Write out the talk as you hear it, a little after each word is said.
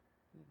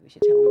We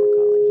should tell him we're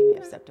calling. He may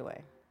have stepped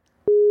away.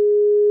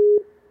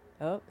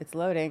 Oh, it's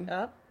loading.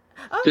 Oh,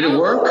 Did it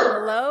work?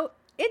 Hello?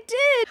 It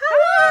did.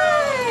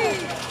 Hi!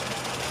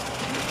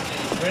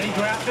 Ready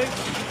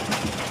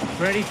graphics?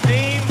 Ready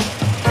theme?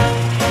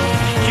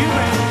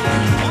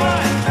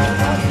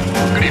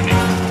 Good evening.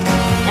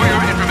 For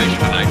your information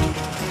tonight.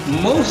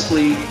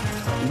 Mostly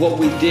what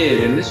we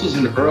did, and this was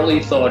an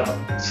early thought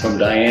from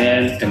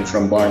Diane and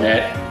from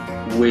Barnett,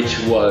 which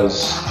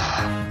was,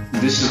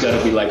 this has got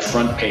to be like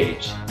front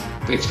page.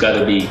 It's got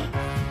to be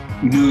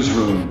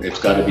newsroom. It's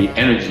got to be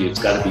energy. It's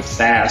got to be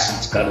fast.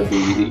 It's got to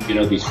be,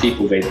 these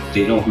people, they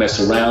don't mess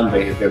around.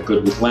 They're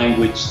good with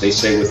language. They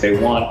say what they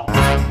want.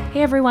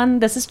 Hey everyone,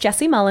 this is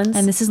Jessie Mullins.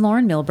 And this is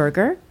Lauren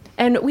Milberger.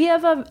 And we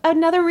have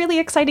another really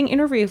exciting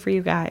interview for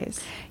you guys.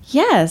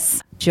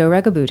 Yes. Joe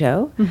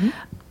Regalbuto,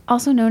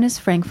 also known as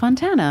Frank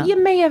Fontana.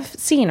 You may have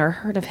seen or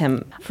heard of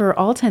him. For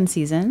all 10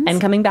 seasons.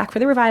 And coming back for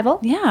the revival.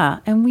 Yeah,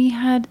 and we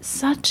had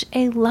such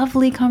a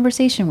lovely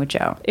conversation with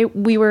Joe.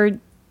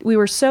 We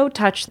were so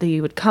touched that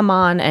he would come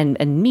on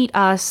and meet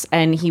us,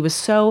 and he was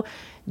so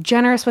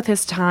generous with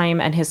his time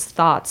and his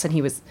thoughts, and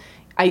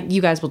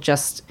you guys will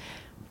just,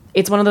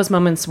 it's one of those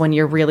moments when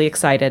you're really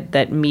excited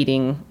that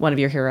meeting one of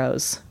your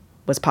heroes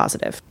was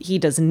positive. He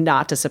does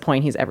not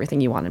disappoint. He's everything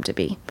you want him to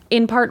be.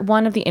 In part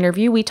one of the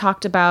interview, we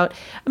talked about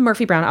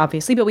Murphy Brown,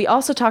 obviously, but we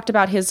also talked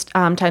about his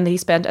time that he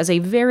spent as a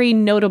very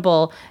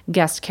notable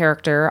guest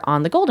character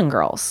on The Golden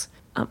Girls.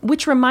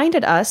 Which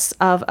reminded us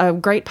of a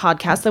great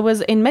podcast that was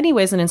in many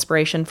ways an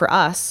inspiration for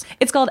us.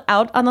 It's called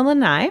Out on the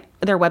Lanai.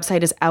 Their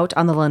website is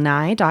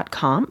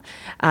outonthelanai.com.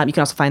 You can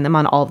also find them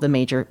on all of the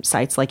major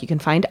sites like you can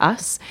find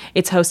us.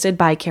 It's hosted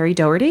by Carrie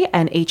Doherty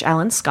and H.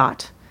 Alan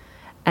Scott.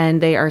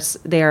 And they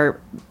are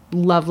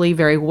lovely,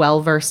 very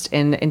well-versed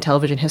in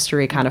television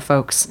history kind of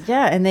folks.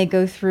 Yeah, and they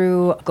go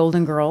through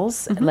Golden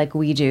Girls like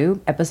we do,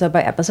 episode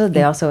by episode.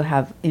 They also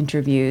have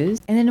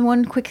interviews. And then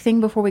one quick thing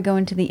before we go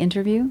into the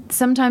interview.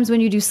 Sometimes when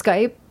you do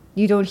Skype,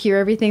 you don't hear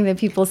everything that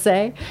people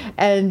say.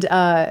 And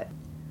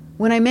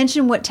when I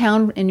mentioned what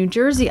town in New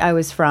Jersey I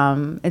was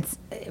from, it's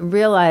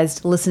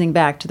realized listening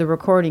back to the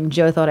recording,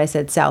 Joe thought I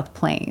said South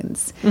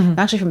Plains. I'm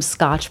actually from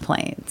Scotch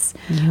Plains.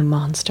 You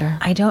monster.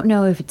 I don't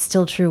know if it's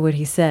still true what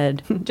he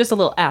said. Just a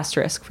little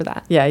asterisk for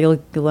that. Yeah,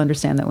 you'll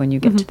understand that when you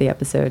get to the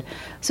episode.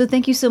 So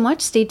thank you so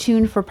much. Stay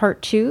tuned for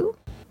part 2.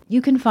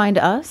 You can find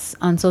us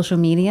on social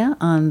media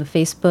on the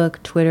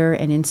Facebook, Twitter,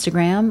 and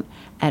Instagram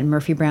at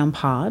Murphy Brown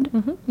Pod.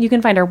 You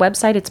can find our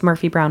website. It's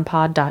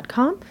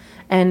murphybrownpod.com.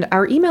 And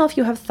our email, if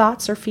you have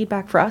thoughts or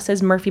feedback for us,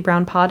 is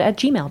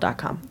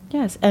murphybrownpod@gmail.com.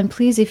 Yes, and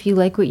please, if you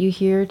like what you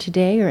hear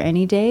today or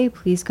any day,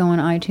 please go on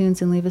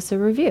iTunes and leave us a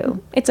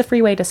review. It's a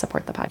free way to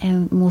support the podcast.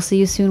 And we'll see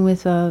you soon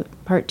with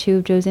part 2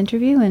 of Joe's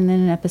interview, and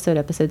then an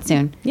episode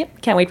soon.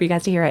 Yep, can't wait for you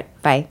guys to hear it.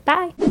 Bye.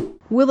 Bye.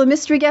 Will the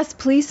mystery guest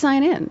please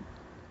sign in?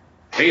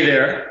 Hey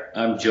there,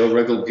 I'm Joe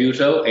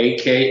Regalbuto,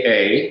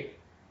 a.k.a.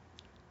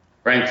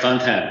 Frank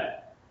Fontana.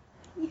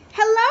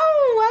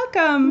 Hello,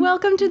 welcome.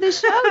 Welcome to the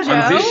show, Joe.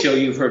 On this show,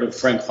 you've heard of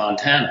Frank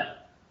Fontana.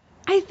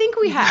 I think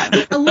we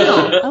have A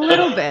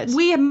little bit.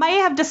 We may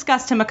have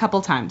discussed him a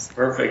couple times.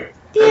 Perfect.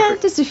 Yeah,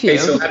 just a few. Hey,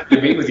 so happy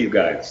to be with you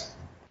guys.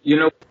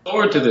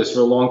 Forward to this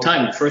for a long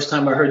time. The first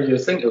time I heard you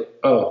think,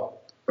 oh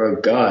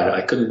God,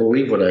 I couldn't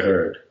believe what I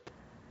heard.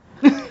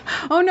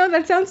 Oh no,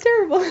 that sounds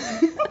terrible.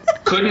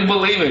 Couldn't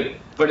believe it.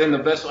 But in the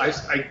best, I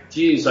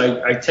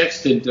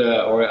texted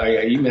or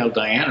I emailed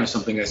Diane or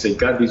something. I said,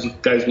 God, these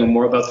guys know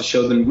more about the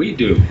show than we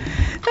do.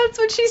 That's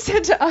what she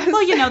said to us.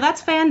 Well,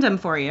 that's fandom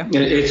for you.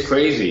 It's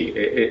crazy.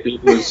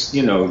 It was,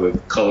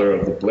 the color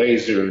of the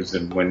blazers,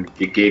 and when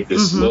you gave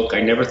this look,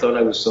 I never thought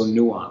I was so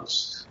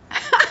nuanced.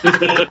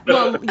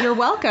 Well, you're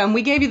welcome.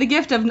 We gave you the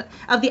gift of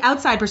the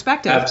outside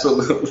perspective.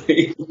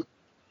 Absolutely.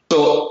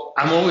 So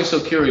I'm always so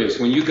curious.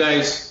 When you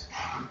guys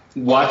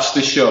watched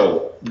the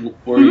show,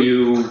 were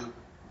you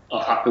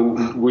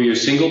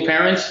single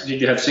parents?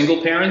 Did you have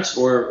single parents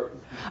or?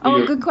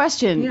 Good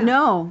question. Yeah.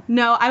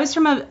 No, I was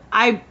from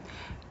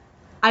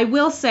I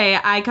will say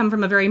I come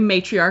from a very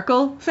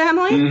matriarchal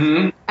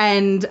family,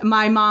 and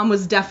my mom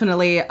was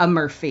definitely a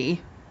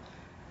Murphy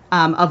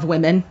of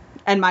women,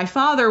 and my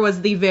father was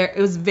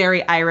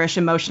very Irish,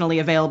 emotionally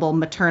available,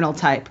 maternal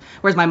type,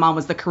 whereas my mom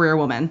was the career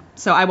woman.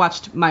 So I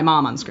watched my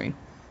mom on screen.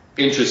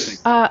 Interesting.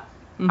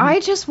 I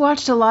just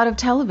watched a lot of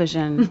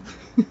television.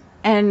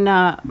 And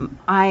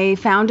I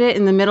found it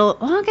in the middle,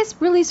 I guess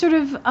really sort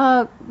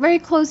of very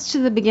close to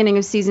the beginning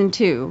of season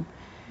 2.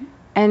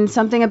 And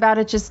something about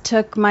it just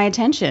took my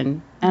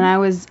attention. And I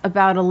was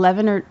about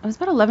 11 or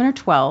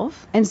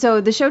 12. And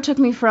so the show took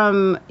me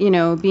from, being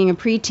a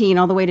preteen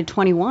all the way to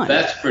 21.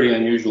 That's pretty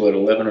unusual. At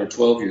 11 or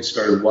 12, you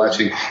started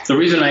watching. The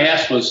reason I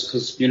asked was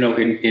because,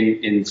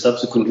 in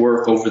subsequent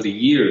work over the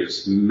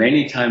years,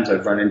 many times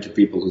I've run into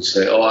people who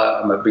say,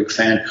 I'm a big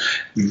fan.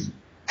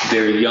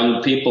 They're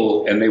young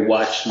people and they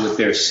watch with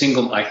their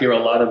single. I hear a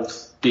lot of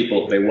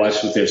people, they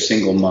watch with their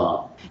single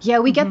mom. Yeah,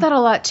 we get that a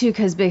lot too,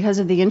 because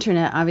of the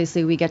internet.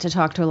 Obviously, we get to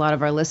talk to a lot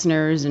of our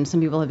listeners, and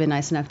some people have been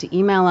nice enough to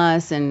email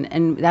us,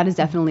 and that is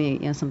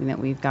definitely something that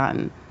we've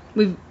gotten.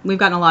 We've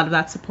gotten a lot of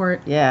that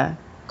support. Yeah.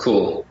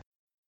 Cool.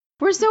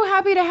 We're so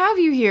happy to have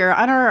you here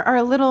on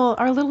our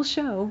little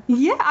show.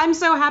 Yeah, I'm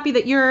so happy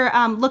that you're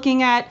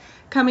looking at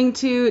coming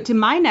to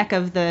my neck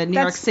of the New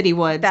York City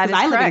woods, that because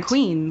is I live in correct.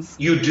 Queens.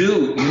 You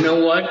do. You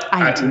know what?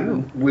 I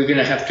do. We're going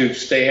to have to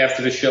stay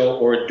after the show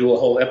or do a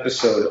whole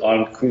episode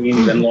on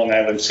Queens and Long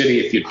Island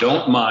City, if you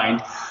don't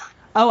mind.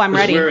 Oh, I'm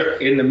ready. We're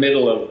in the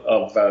middle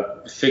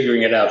of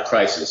figuring it out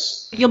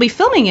crisis. You'll be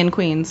filming in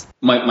Queens.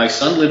 My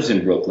son lives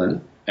in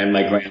Brooklyn, and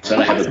my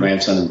grandson, I have a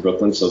grandson in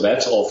Brooklyn, so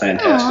that's all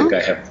fantastic.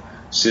 Aww. I have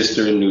a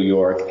sister in New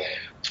York.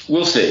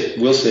 We'll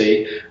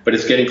see, but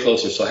it's getting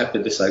closer, so I have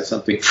to decide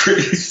something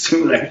pretty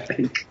soon, I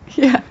think.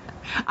 Yeah.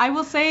 I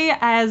will say,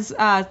 as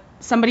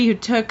somebody who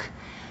took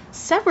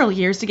several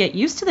years to get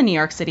used to the New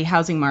York City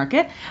housing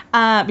market,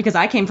 because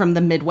I came from the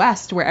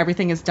Midwest where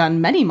everything is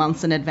done many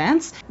months in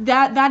advance,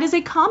 that is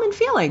a common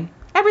feeling.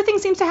 Everything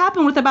seems to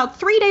happen with about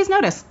 3 days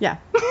notice. Yeah.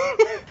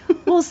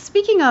 Well,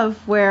 speaking of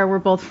where we're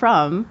both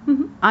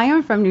from, I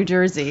am from New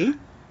Jersey.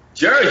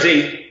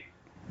 Jersey!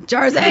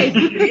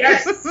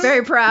 Yes.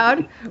 Very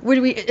proud.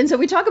 And so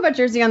we talk about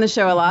Jersey on the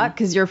show a lot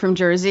because you're from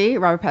Jersey.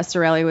 Robert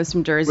Pastorelli was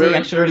from Jersey. Where in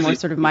Actually, Jersey? more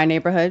sort of my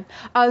neighborhood.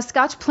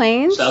 Scotch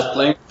Plains. South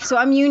Plains? So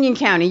I'm Union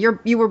County.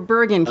 You were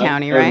Bergen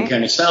County, Bergen right?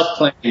 County. South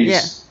Plains,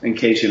 Yeah. in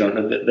case you don't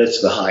know,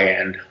 that's the high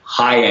end.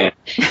 High end.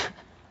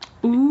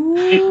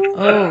 Ooh.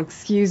 Oh,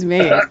 excuse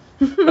me.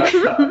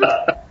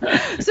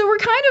 So we're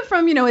kind of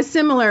from, a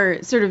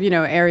similar sort of,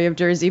 area of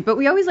Jersey, but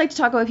we always like to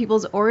talk about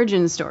people's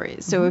origin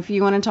stories. So if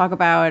you want to talk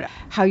about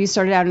how you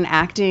started out in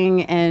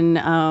acting and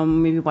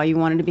maybe why you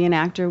wanted to be an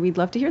actor, we'd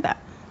love to hear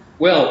that.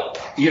 Well,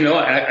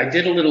 I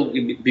did a little,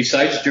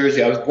 besides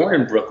Jersey, I was born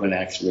in Brooklyn,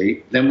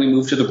 actually. Then we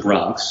moved to the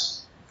Bronx,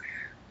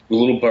 a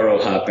little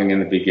borough hopping in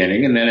the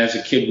beginning. And then as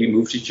a kid, we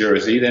moved to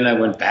Jersey. Then I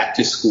went back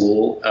to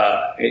school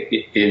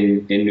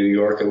in New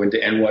York. I went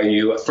to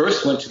NYU. I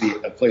first went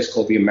to a place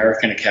called the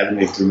American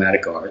Academy of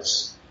Dramatic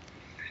Arts.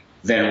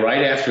 Then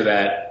right after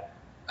that,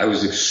 I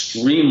was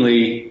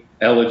extremely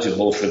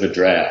eligible for the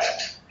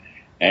draft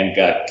and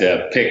got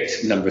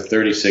picked number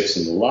 36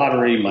 in the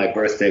lottery. My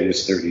birthday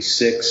was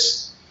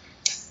 36.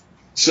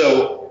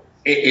 So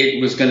it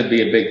was going to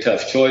be a big,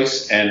 tough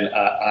choice. And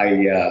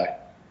I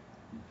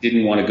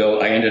didn't want to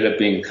go. I ended up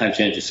being a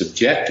conscientious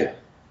objector.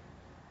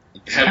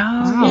 The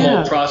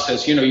whole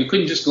process, you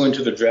couldn't just go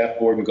into the draft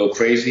board and go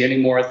crazy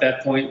anymore at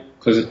that point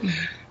because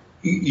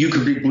you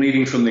could be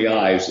bleeding from the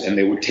eyes and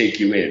they would take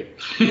you in.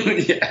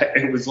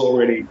 It was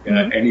already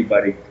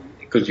anybody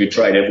because you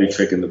tried every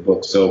trick in the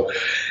book. So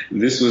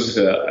this was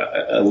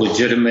a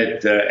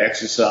legitimate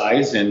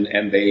exercise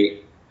and they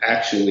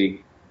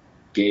actually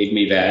gave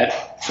me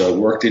that. So I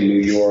worked in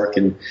New York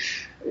and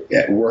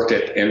worked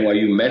at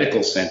NYU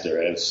Medical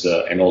Center as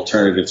an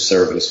alternative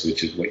service,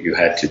 which is what you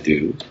had to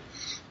do.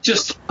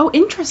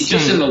 Interesting.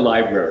 Just in the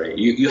library.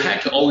 You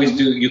had to always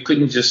do, you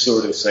couldn't just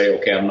sort of say,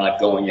 okay, I'm not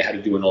going. You had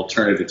to do an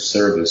alternative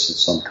service of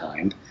some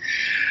kind.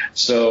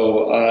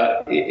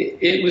 So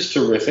it was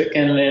terrific.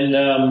 And then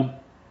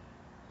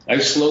I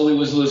slowly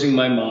was losing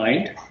my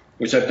mind,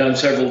 which I've done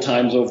several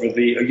times over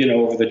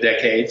the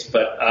decades,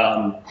 but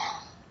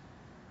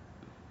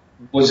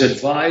was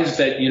advised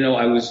that,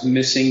 I was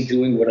missing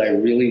doing what I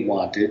really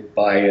wanted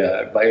by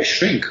a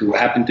shrink who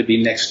happened to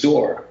be next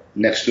door.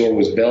 Next door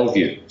was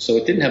Bellevue. So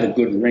it didn't have a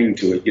good ring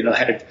to it. I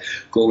had to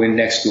go in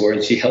next door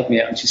and she helped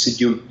me out and she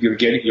said, you're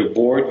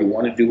bored. You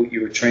want to do what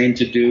you were trained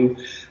to do.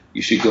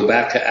 You should go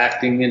back to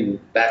acting and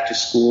back to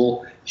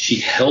school. She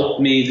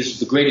helped me. This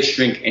is the greatest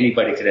shrink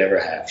anybody could ever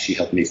have. She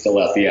helped me fill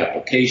out the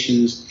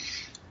applications,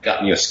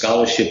 got me a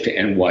scholarship to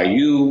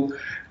NYU.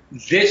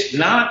 This,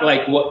 not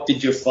like, what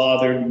did your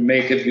father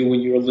make of you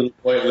when you were a little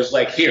boy? It was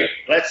like, here,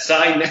 let's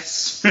sign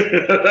this.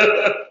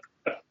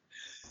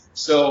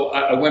 So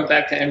I went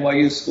back to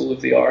NYU School of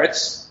the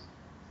Arts.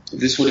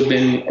 This would have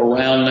been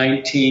around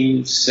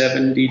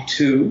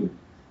 1972.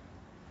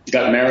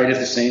 Got married at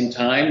the same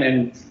time,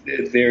 and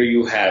there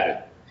you have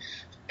it.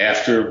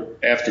 After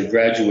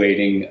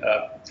graduating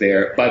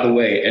there, by the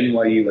way,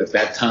 NYU at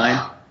that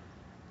time,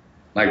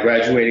 my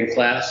graduating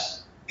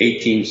class,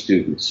 18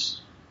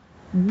 students.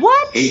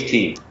 What?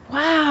 18.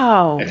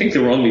 Wow. I think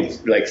there were only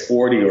like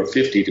 40 or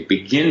 50 to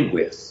begin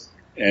with.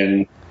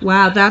 And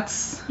Wow,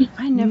 that's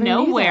I never knew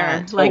nowhere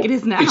that. like it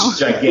is now. It's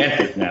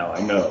gigantic now,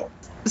 I know.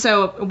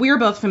 So we're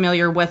both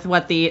familiar with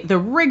what the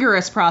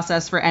rigorous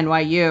process for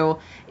NYU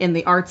in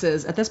the arts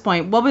is at this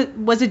point. What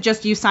was it?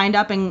 Just you signed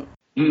up and?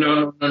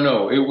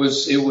 No. It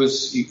was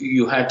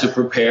you had to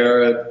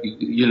prepare,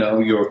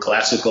 your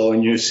classical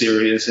and your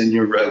serious and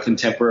your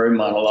contemporary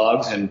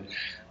monologues and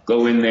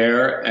go in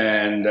there.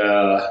 And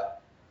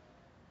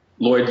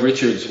Lloyd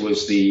Richards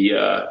was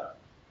the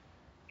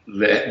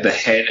the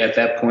head at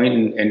that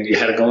point, and you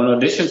had to go and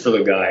audition for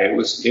the guy. It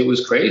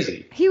was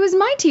crazy. He was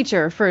my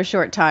teacher for a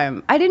short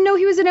time. I didn't know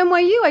he was at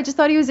NYU. I just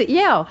thought he was at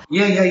Yale.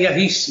 Yeah.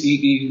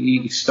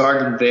 He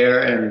started there,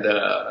 and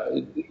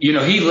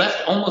he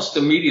left almost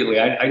immediately.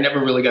 I never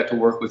really got to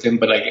work with him,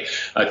 but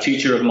a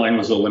teacher of mine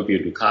was Olympia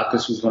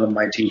Dukakis, was one of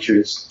my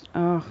teachers.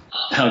 Oh,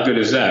 how good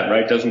is that,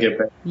 right? Doesn't get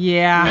better.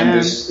 Yeah.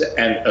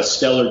 And a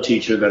stellar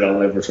teacher that I'll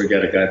never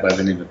forget, a guy by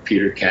the name of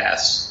Peter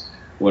Cass.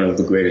 One of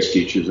the greatest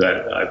teachers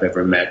that I've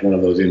ever met, one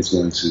of those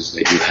influences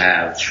that you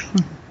have.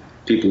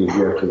 People who've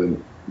worked with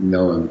him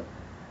know him.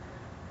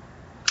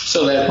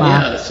 So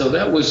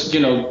that was,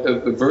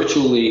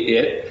 virtually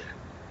it.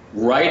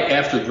 Right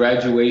after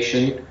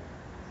graduation,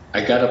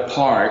 I got a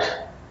part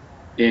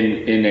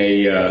in an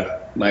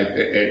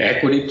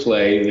equity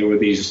play. There were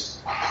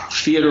these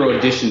theater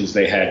auditions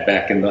they had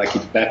back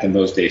in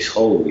those days.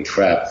 Holy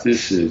crap,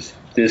 this is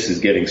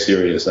getting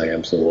serious. I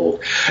am so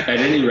old. At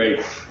any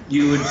rate,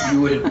 you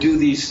would do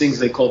these things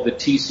they called the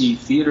TC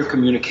Theater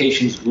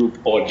Communications Group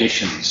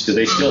auditions. Do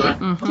they still have?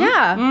 mm-hmm.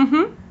 Yeah.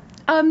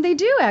 Mm-hmm. They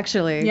do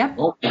actually. Yep.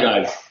 Oh my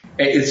God.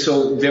 And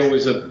so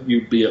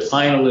you'd be a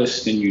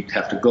finalist, and you'd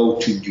have to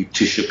go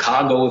to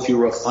Chicago if you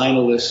were a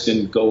finalist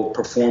and go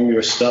perform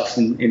your stuff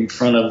in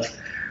front of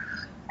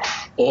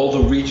all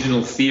the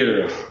regional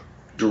theater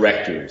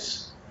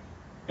directors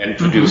and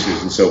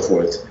producers and so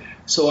forth.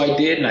 So I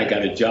did, and I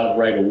got a job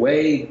right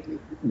away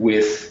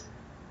with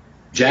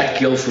Jack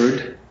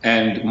Guilford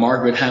and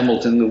Margaret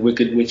Hamilton, the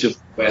Wicked Witch of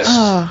the West.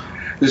 Oh,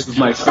 this was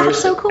my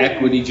first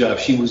equity job.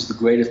 She was the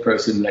greatest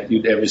person that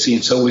you'd ever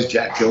seen. So was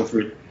Jack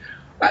Guilford.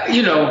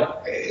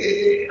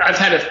 I've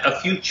had a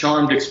few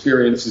charmed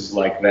experiences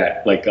like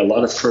that, like a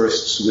lot of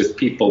firsts with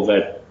people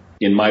that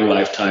in my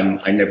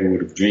lifetime I never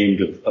would have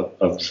dreamed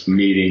of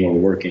meeting or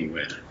working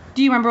with.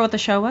 Do you remember what the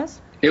show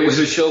was? It was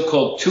a show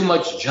called Too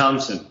Much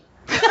Johnson.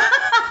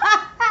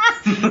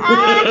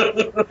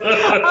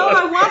 Oh,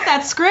 I want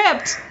that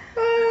script.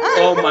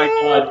 Oh my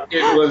God!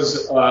 It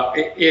was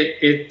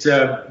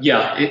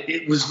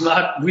it was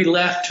not. We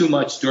laughed too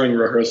much during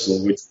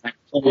rehearsal, which I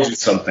told you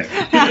something.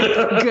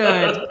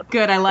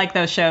 Good. I like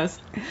those shows.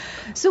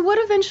 So, what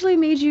eventually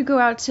made you go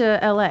out to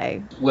LA?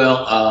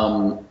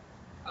 Well,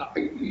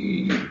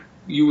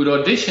 you would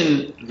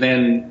audition.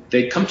 Then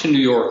they'd come to New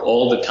York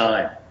all the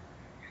time,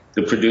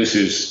 the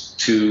producers,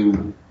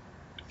 to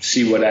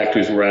see what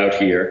actors were out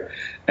here,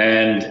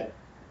 and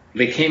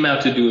they came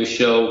out to do a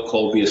show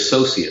called The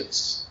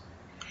Associates.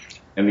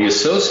 And The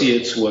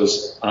Associates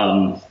was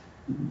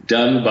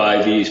done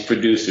by these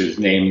producers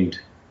named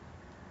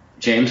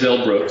James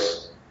L.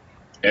 Brooks,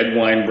 Ed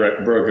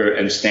Weinberger,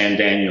 and Stan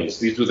Daniels.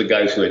 These were the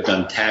guys who had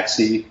done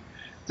Taxi.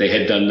 They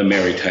had done The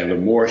Mary Tyler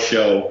Moore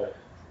Show.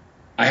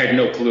 I had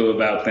no clue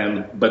about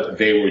them, but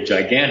they were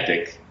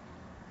gigantic.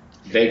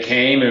 They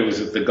came, and it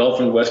was at the Gulf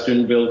and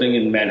Western building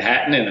in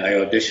Manhattan, and I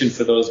auditioned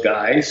for those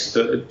guys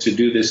to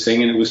do this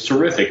thing, and it was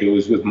terrific. It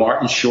was with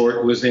Martin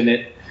Short was in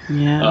it.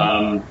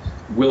 Yeah.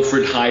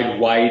 Wilfred Hyde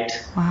White.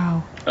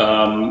 Wow.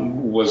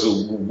 Was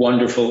a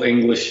wonderful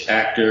English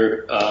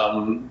actor.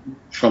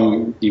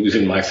 He was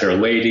in My Fair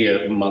Lady,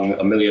 among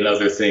a million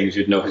other things.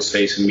 You'd know his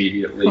face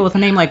immediately. Well, with a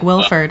name like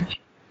Wilfred.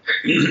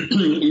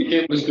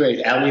 It was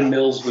great. Allie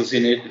Mills was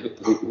in it,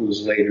 who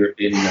was later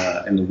in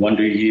the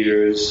Wonder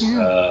Years.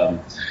 Yeah.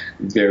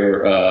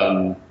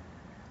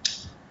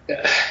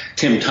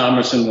 Tim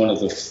Thomerson, one of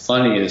the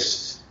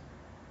funniest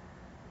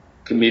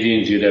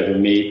comedians you'd ever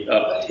meet.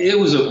 It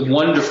was a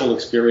wonderful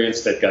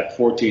experience that got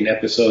 14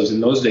 episodes. In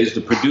those days,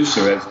 the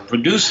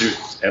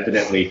producers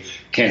evidently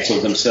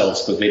canceled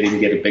themselves because they didn't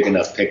get a big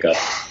enough pickup.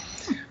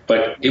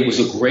 But it was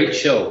a great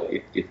show.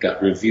 It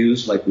got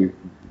reviews like we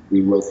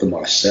wrote them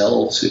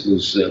ourselves. It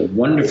was a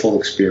wonderful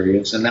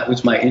experience, and that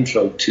was my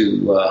intro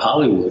to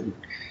Hollywood.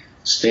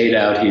 Stayed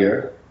out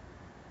here.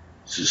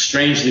 So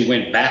strangely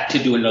went back to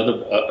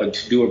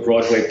do a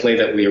Broadway play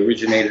that we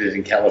originated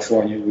in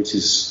California, which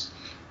is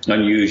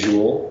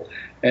unusual.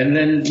 And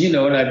then,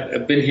 and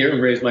I've been here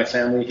and raised my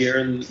family here,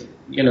 and,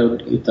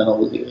 done a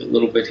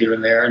little bit here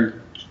and there, and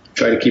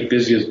try to keep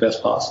busy as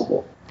best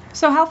possible.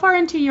 So how far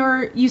into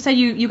you said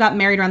you got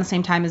married around the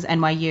same time as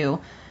NYU.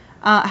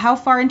 How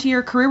far into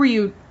your career were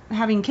you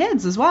having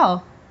kids as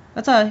well?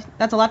 That's a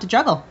lot to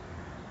juggle.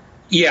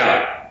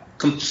 Yeah,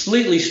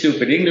 completely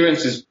stupid.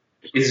 Ignorance is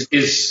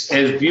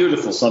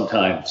beautiful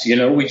sometimes.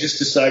 We just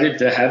decided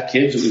to have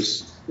kids. It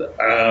was,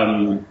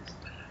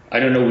 I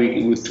don't know,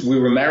 we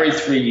were married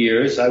 3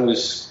 years. I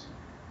was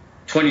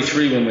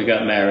 23 when we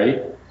got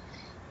married.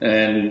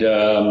 And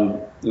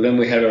then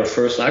we had our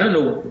first, I don't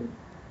know,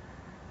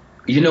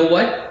 you know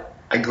what?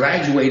 I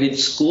graduated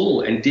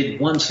school and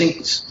did one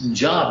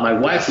job. My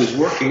wife was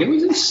working. It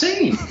was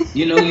insane.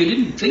 You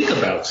didn't think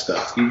about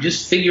stuff. You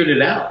just figured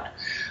it out.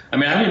 I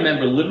mean, I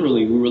remember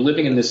literally we were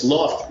living in this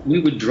loft. We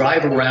would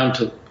drive around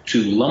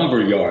to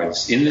lumber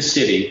yards in the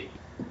city,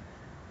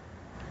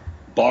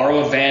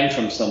 borrow a van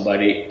from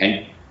somebody,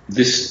 and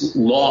this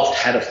loft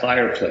had a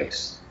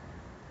fireplace.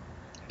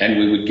 and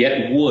we would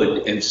get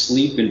wood and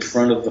sleep in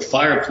front of the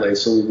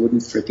fireplace so we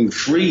wouldn't freaking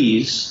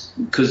freeze,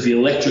 because the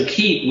electric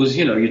heat was,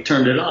 you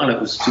turned it on, it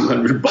was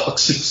 $200 or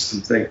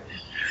something.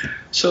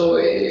 So,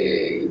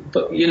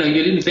 but you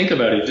didn't think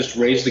about it. Just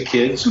raise the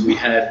kids. We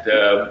had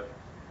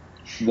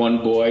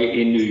one boy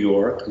in New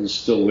York who's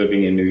still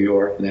living in New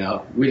York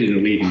now. We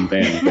didn't leave him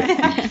then.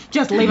 But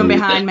Just leave him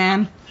behind,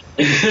 man.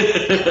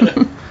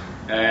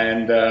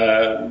 And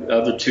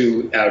other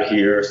two out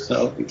here.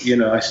 So,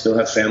 I still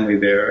have family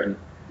there, and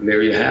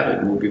there you have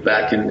it. We'll be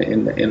back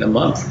in a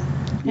month.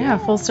 Yeah,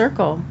 full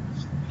circle.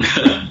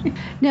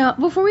 Now,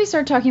 before we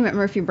start talking about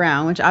Murphy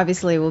Brown, which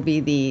obviously will be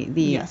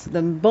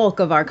the bulk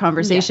of our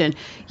conversation,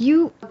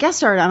 you guest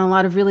starred on a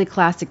lot of really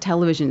classic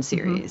television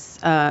series,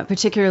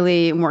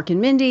 particularly Mork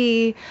and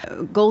Mindy,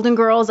 Golden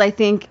Girls. I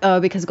think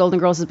because Golden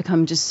Girls has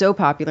become just so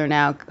popular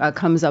now,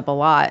 comes up a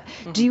lot.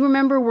 Do you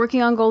remember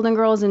working on Golden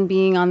Girls and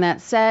being on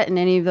that set and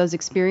any of those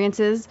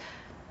experiences?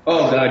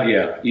 Oh God,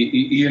 yeah.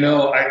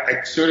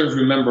 I sort of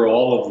remember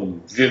all of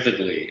them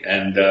vividly,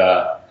 and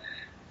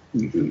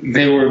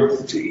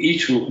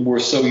each were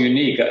so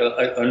unique.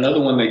 Another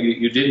one that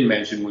you didn't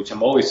mention, which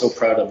I'm always so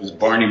proud of, is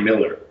Barney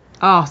Miller.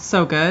 Oh,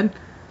 so good.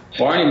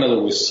 Barney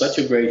Miller was such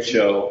a great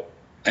show,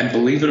 and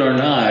believe it or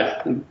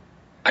not,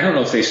 I don't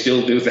know if they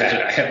still do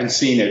that. I haven't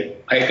seen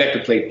it. I got to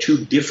play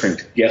two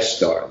different guest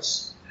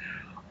stars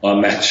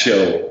on that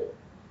show.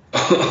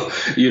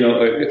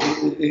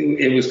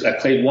 It was, I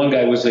played one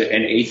guy was an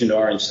Agent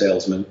Orange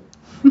salesman,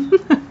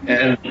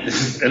 and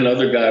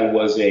another guy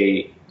was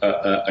a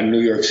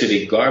New York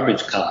City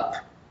garbage cop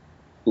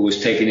who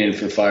was taken in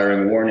for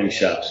firing warning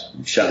shots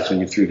when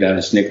you threw down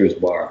a Snickers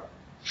bar.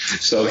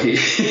 So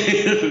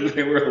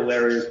they were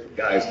hilarious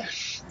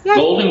guys. Yeah.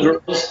 Golden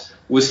Girls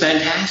was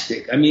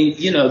fantastic. I mean,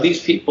 these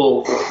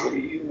people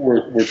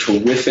were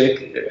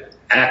terrific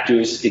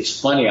actors. It's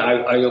funny.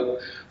 I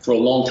for a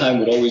long time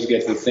would always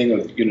get the thing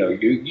of,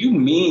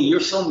 you're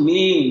so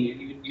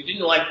mean. You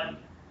didn't like,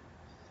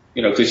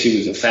 because she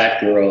was a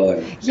fat girl.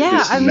 And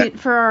I mean,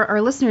 for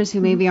our listeners who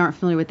maybe aren't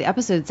familiar with the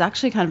episode, it's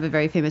actually kind of a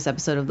very famous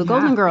episode of The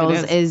Golden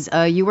Girls. Is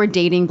you were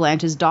dating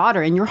Blanche's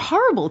daughter, and you're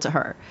horrible to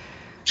her.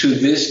 To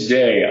this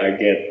day, I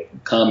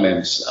get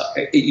comments.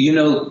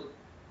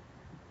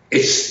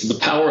 It's the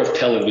power of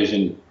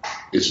television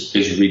is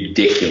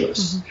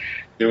ridiculous. Mm-hmm.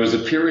 There was a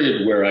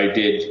period where I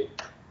did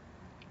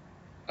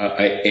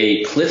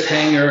a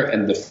cliffhanger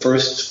and the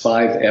first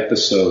 5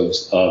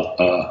 episodes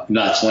of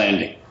Knots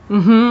Landing.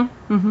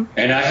 Mm-hmm. Mm-hmm.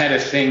 And I had a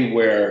thing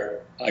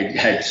where I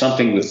had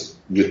something with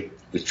the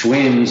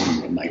twins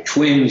and my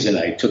twins, and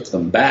I took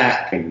them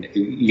back, and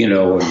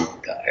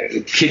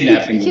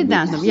kidnapping.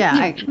 Kidnapped them,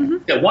 yeah.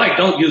 Yeah. Why?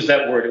 Don't use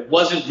that word. It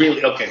wasn't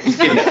really okay.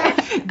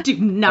 Do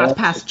not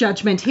pass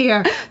judgment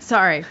here.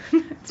 Sorry,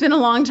 it's been a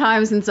long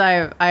time since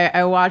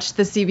I watched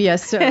the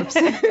CBS soaps.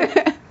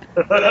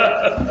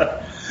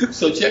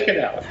 So check it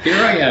out. Here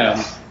I am.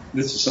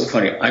 This is so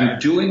funny. I'm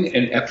doing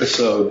an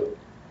episode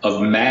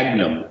of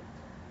Magnum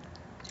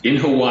in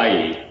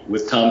Hawaii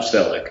with Tom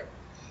Selleck,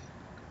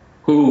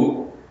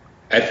 who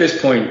at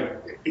this point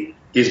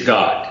is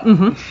God.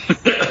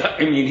 Mm-hmm.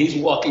 I mean, he's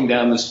walking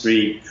down the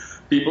street.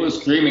 People are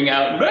screaming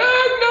out,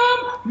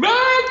 Magnum,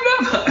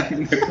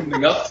 Magnum. They're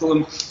coming up to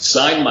him,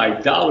 sign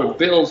my dollar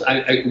bills.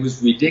 It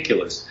was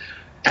ridiculous.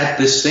 At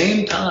the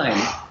same time,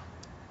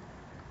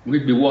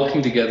 we'd be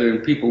walking together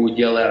and people would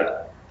yell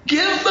out,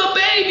 give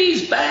the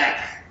babies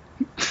back.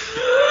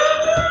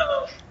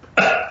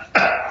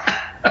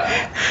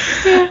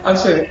 I'm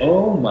saying,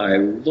 oh my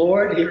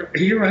Lord,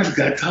 here I've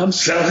got Tom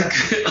Selleck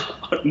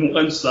on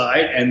one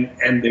side,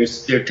 and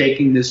they're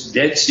taking this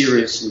dead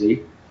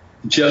seriously.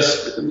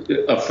 Just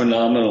a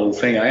phenomenal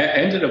thing. I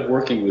ended up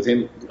working with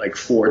him like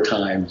 4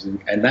 times,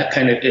 and that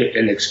kind of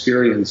an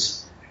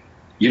experience.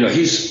 You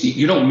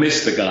don't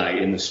miss the guy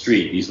in the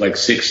street. He's like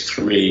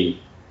 6'3",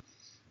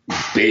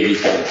 big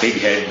head,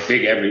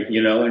 big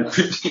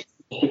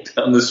and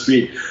down the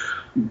street.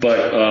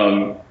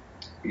 But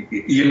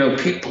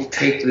people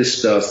take this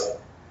stuff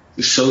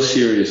so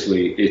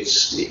seriously.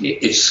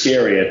 It's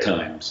scary at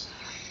times.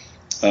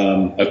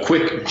 A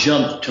quick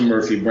jump to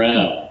Murphy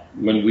Brown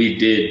when we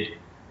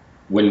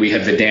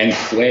had the Dan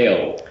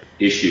Quayle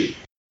issue.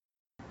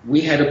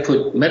 We had to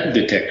put metal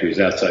detectors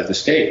outside the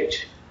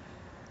stage.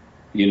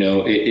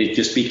 It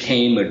just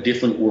became a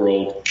different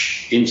world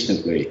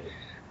instantly.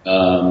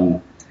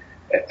 And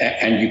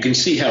you can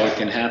see how it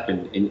can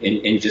happen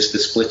in just a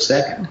split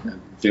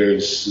second.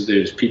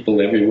 There's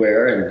people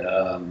everywhere,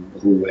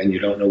 and you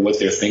don't know what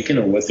they're thinking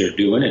or what they're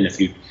doing. And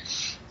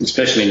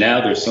especially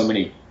now, there's so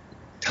many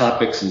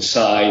topics and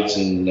sides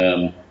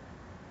and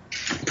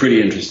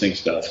pretty interesting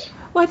stuff.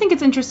 Well, I think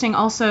it's interesting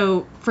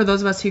also for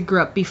those of us who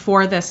grew up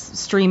before this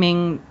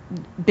streaming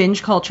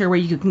binge culture where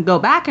you can go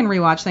back and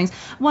rewatch things.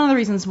 One of the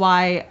reasons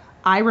why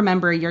I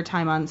remember your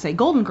time on, say,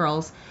 Golden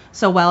Girls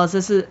so well is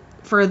this is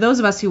for those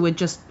of us who would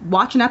just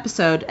watch an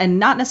episode and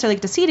not necessarily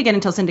get to see it again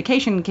until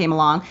syndication came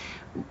along.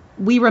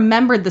 we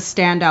remembered the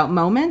standout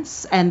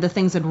moments and the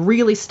things that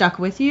really stuck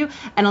with you.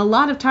 And a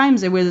lot of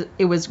times it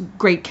was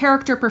great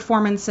character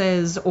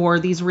performances or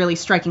these really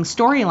striking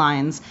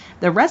storylines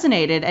that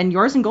resonated. And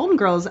yours and Golden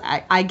Girls,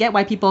 I get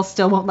why people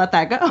still won't let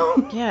that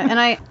go. Yeah, and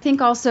I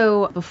think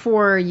also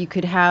before you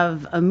could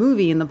have a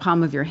movie in the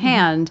palm of your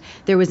hand,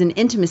 there was an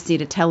intimacy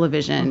to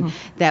television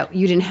that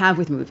you didn't have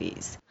with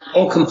movies.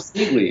 Oh,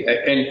 completely.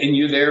 And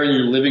you're there in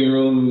your living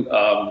room.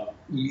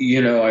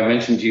 I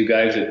mentioned to you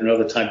guys at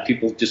another time,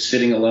 people just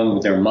sitting alone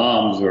with their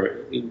moms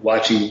or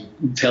watching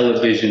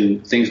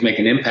television, things make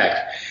an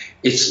impact.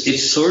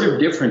 It's sort of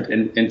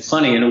different and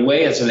funny. In a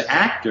way, as an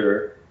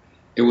actor,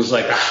 it was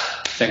like,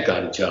 thank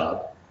God, a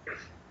job.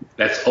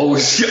 That's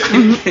always,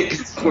 I think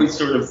it's always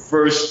sort of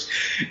first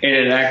in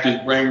an actor's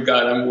brain,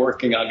 God, I'm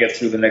working, I'll get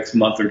through the next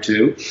month or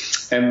two.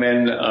 And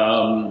then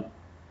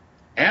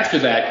after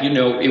that,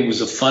 it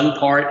was a fun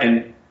part.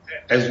 And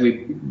as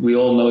we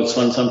all know, it's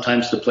fun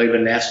sometimes to play the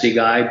nasty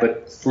guy.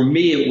 But for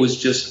me, it was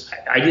just,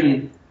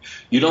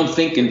 you don't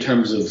think in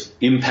terms of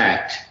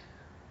impact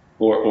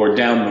or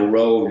down the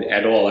road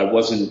at all. I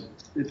wasn't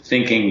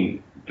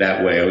thinking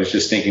that way. I was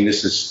just thinking,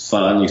 this is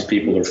fun. These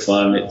people are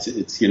fun.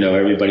 It's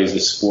everybody's a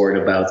sport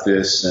about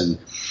this. And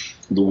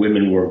the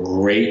women were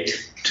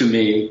great to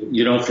me.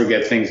 You don't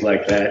forget things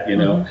like that,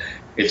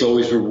 It's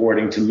always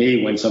rewarding to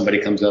me when somebody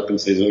comes up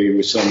and says, oh, you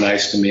were so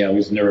nice to me. I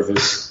was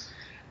nervous.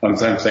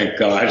 Sometimes, thank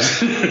God.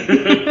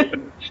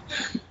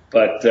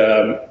 But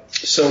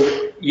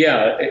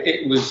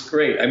it was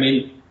great. I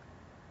mean,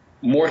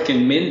 Mork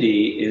and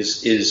Mindy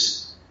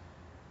is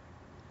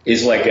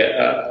like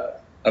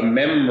a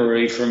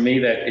memory for me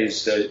that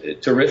is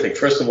terrific.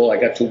 First of all, I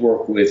got to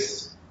work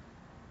with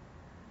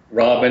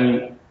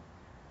Robin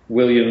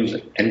Williams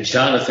and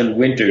Jonathan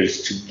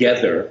Winters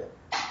together.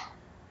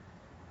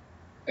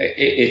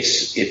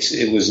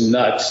 It was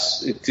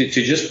nuts to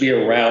just be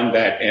around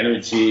that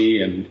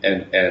energy and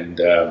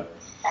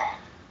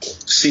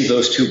see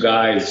those two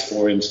guys.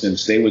 For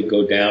instance, they would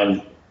go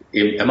down.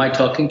 Am I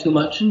talking too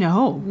much?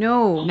 No,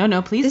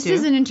 please This do.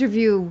 is an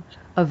interview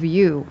of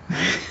you.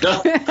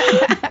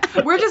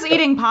 We're just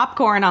eating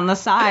popcorn on the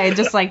side,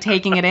 just like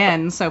taking it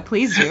in. So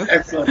please do.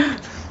 Excellent.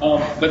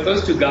 But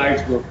those two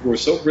guys were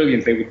so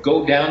brilliant. They would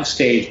go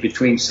downstage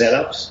between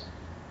setups,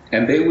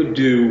 and they would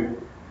do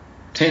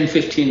 10,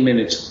 15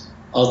 minutes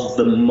of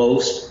the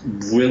most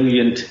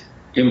brilliant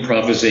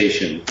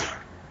improvisation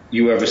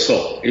you ever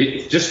saw,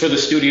 just for the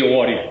studio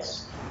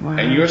audience. Wow.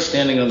 And you're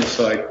standing on the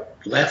side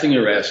laughing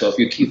your ass off.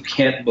 You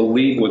can't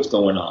believe what's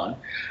going on.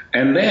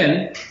 And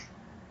then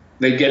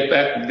they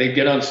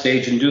get on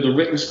stage and do the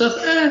written stuff.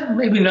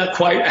 Maybe not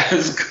quite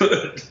as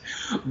good,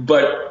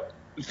 but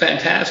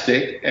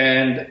fantastic.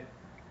 And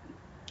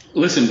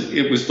listen,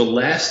 it was the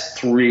last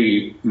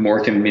 3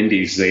 Mork and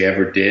Mindy's they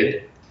ever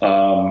did.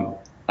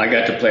 I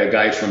got to play a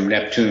guy from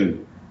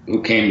Neptune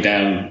who came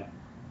down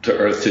to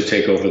Earth to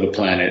take over the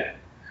planet.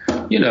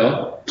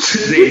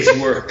 Day's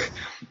work.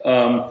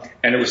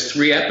 And it was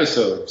 3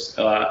 episodes.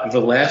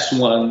 The last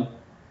one,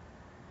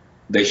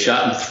 they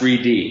shot in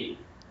 3D.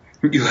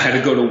 You had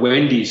to go to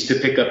Wendy's to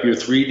pick up your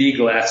 3D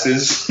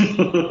glasses.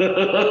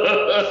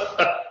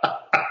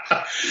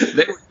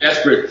 They were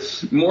desperate.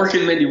 Mork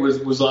and Mindy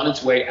was on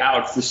its way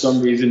out for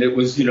some reason. It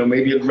was,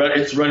 maybe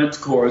it's run its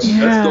course.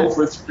 Yeah. Let's go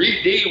for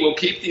 3D. We'll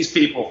keep these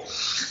people.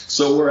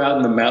 So we're out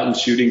in the mountains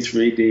shooting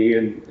 3D,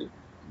 and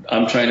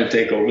I'm trying to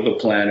take over the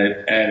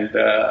planet. And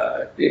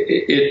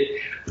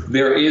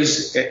there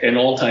is an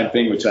all-time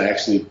thing which I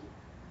actually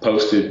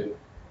posted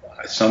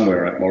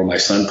somewhere, or my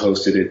son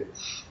posted it.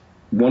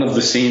 One of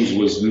the scenes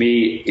was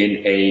me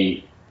in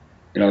a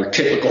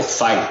typical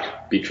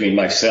fight between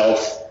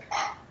myself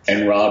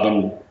and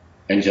Robin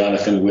and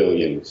Jonathan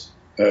Williams.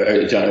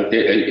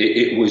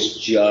 It was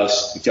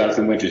just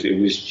Jonathan Winters. It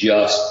was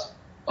just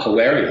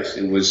hilarious.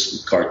 It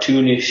was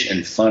cartoonish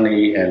and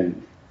funny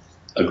and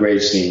a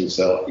great scene.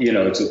 So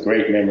it's a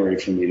great memory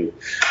for me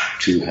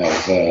to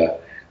have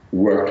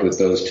worked with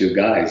those two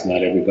guys.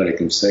 Not everybody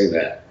can say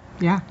that.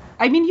 Yeah.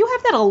 I mean, you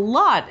have that a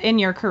lot in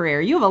your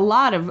career. You have a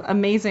lot of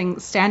amazing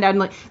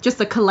standout, and just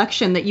the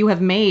collection that you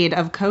have made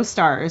of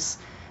co-stars.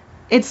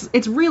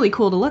 It's really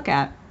cool to look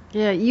at.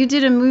 Yeah, you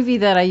did a movie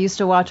that I used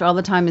to watch all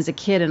the time as a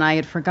kid, and I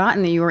had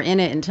forgotten that you were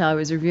in it until I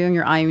was reviewing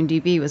your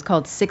IMDb. It was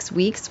called 6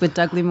 Weeks with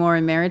Dudley Moore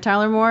and Mary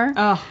Tyler Moore.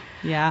 Oh,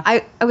 yeah.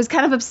 I was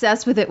kind of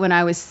obsessed with it when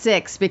I was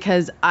 6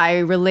 because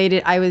I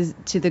was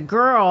to the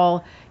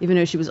girl, even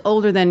though she was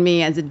older than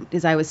me,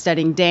 as I was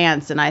studying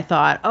dance, and I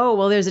thought, oh,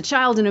 well, there's a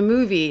child in a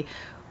movie.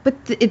 But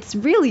it's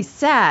really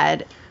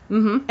sad.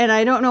 Mm-hmm. And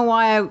I don't know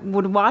why I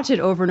would watch it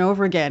over and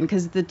over again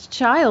because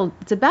it's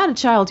about a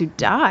child who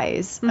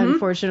dies,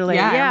 unfortunately.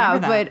 Yeah,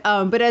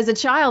 but as a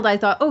child, I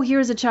thought, oh,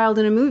 here's a child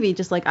in a movie,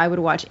 just like I would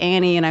watch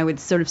Annie, and I would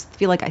sort of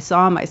feel like I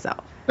saw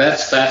myself.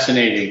 That's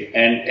fascinating,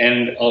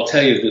 and I'll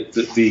tell you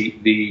that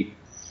the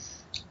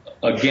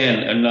again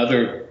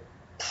another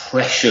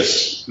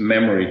precious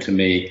memory to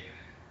me.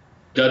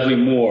 Dudley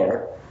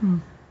Moore,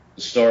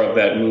 the star of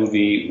that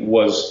movie,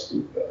 was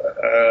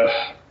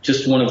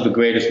just one of the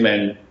greatest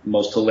men,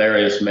 most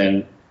hilarious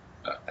men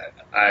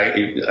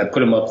I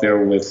put him up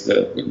there with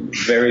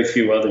very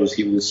few others.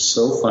 He was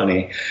so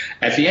funny.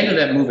 At the end of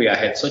that movie, I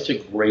had such a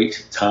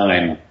great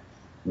time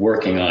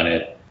working on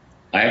it.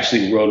 I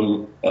actually wrote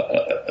him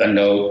a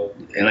note,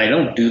 and I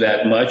don't do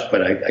that much,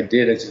 but I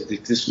did. I said,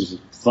 this was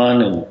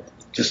fun and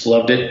just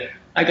loved it.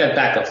 I got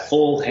back a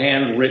full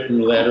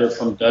handwritten letter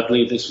from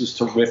Dudley. This was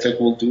terrific.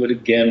 We'll do it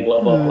again,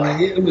 blah, blah, blah.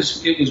 It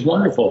was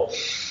wonderful.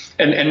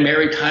 And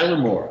Mary Tyler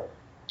Moore,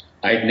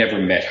 I'd never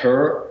met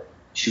her.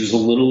 She was a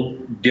little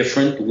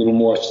different, a little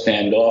more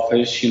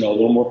standoffish, a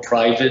little more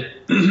private.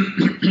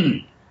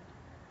 And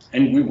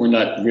we were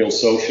not real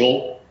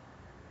social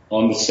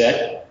on the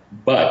set.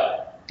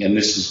 But, and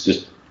this is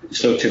just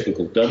so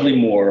typical, Dudley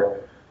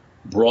Moore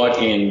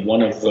brought in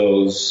one of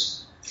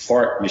those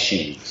fart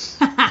machines.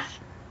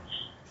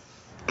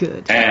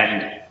 Good.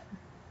 And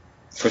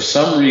for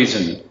some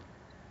reason,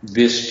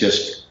 this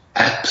just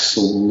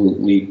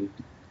absolutely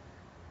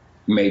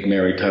made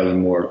Mary Tyler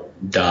Moore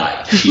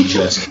die. She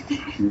just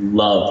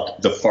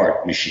loved the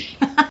fart machine.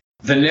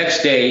 The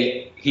next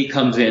day, he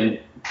comes in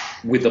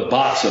with a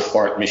box of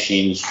fart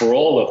machines for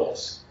all of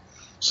us.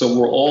 So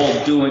we're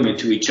all doing it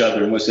to each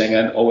other, and we're saying,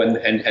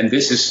 and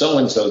this is so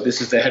and so.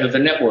 This is the head of the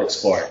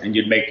network's fart, and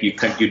you'd make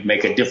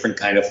a different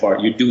kind of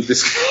fart. You do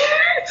this.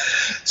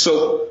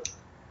 So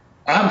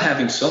I'm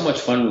having so much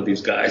fun with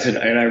these guys, and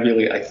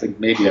I think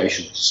maybe I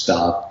should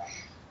stop.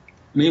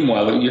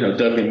 Meanwhile,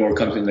 Dudley Moore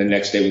comes in the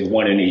next day with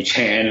one in each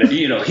hand.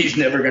 He's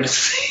never going to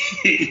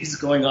see. He's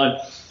going on.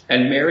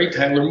 And Mary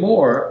Tyler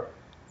Moore,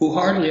 who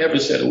hardly ever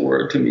said a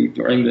word to me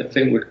during the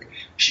thing,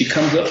 she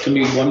comes up to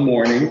me one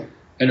morning,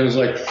 and it was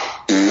like,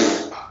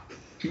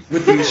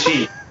 with the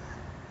machine.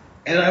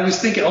 And I was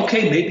thinking,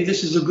 okay, maybe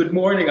this is a good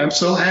morning. I'm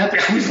so happy.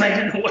 I was like, I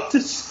don't know what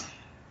to say.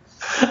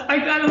 I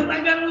got a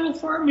little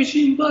fart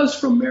machine buzz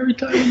from Mary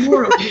Tyler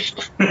Moore.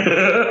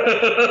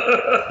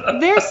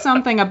 There's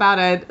something about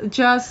it,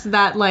 just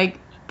that like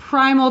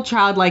primal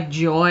childlike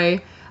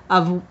joy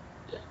of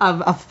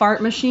a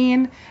fart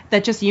machine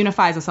that just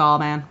unifies us all,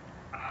 man.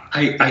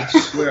 I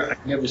swear I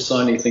never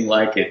saw anything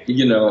like it.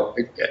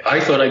 I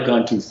thought I'd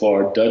gone too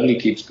far. Dudley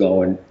keeps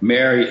going.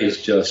 Mary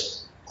is just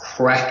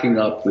cracking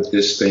up with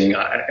this thing.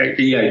 Yeah,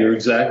 you're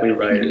exactly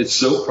right. It's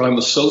so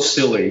primal, so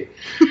silly.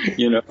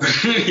 Here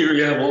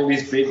you have all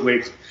these big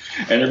wigs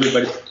and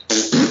everybody.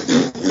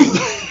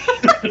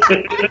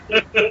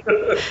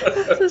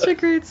 That's such a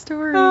great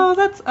story. Oh,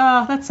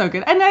 that's so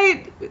good. And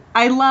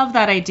I love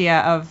that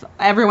idea of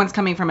everyone's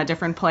coming from a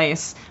different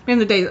place. At the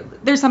end of the day,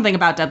 there's something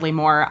about Dudley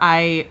Moore.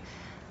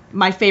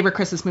 My favorite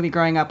Christmas movie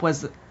growing up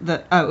was it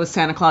was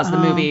Santa Claus the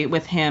movie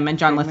with him and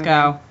John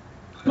Lithgow.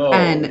 Oh,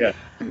 and yeah.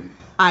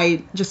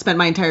 I just spent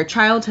my entire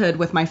childhood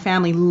with my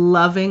family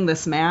loving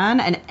this man,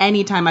 and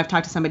anytime I've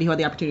talked to somebody who had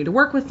the opportunity to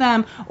work with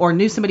them or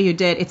knew somebody who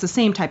did, it's the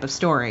same type of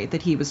story,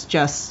 that he was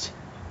just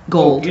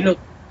gold.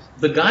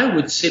 The guy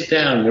would sit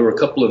down. There were a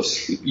couple of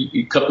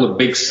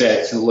big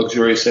sets and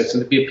luxurious sets,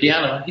 and there'd be a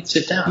piano, and he'd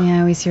sit down. Yeah, I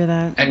always hear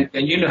that. And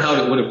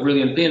what a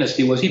brilliant pianist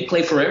he was. He'd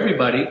play for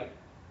everybody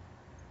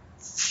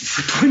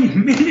for 20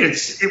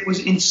 minutes. It was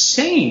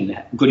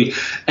insane.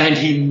 And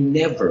he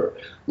never,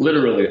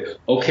 literally,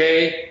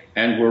 okay,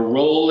 and we're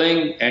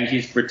rolling, and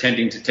he's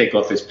pretending to take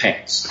off his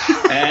pants.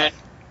 And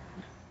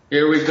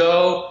here we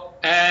go,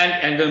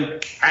 and then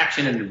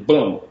action, and then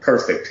boom,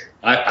 perfect.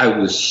 I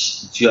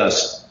was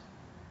just,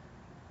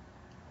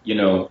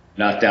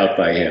 knocked out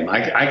by him.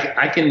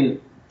 I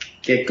can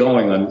get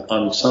going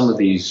on some of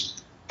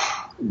these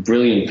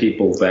brilliant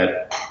people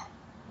that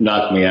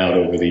knocked me out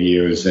over the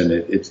years, and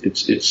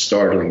it's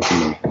startling to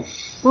me.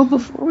 Well,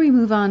 before we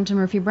move on to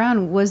Murphy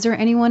Brown, was there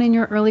anyone in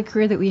your early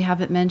career that we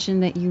haven't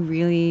mentioned that you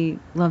really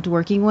loved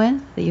working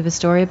with, that you have a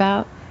story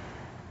about?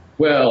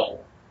 Well,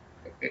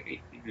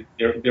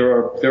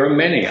 there are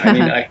many. I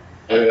mean,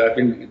 I've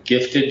been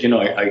gifted.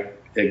 I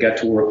got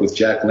to work with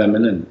Jack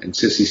Lemmon and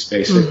Sissy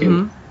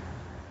Spacek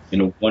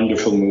in a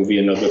wonderful movie.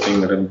 Another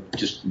thing that I'm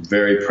just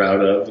very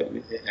proud of,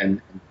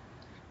 and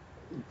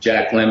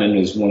Jack Lemmon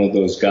is one of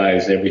those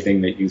guys,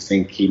 everything that you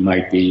think he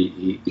might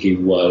be, he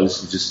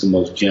was. Just the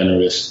most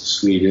generous,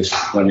 sweetest,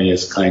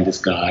 funniest,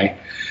 kindest guy.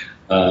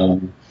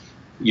 Clint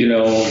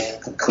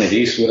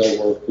Eastwood I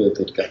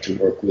got to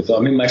work with. I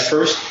mean, my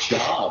first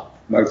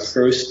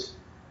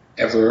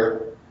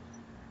ever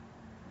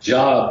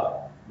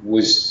job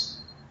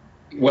was,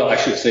 I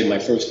should say my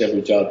first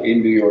ever job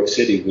in New York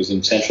City was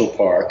in Central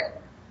Park,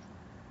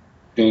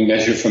 doing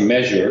Measure for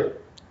Measure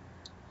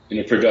in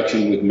a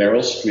production with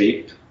Meryl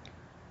Streep,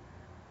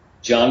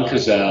 John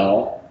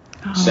Cazale,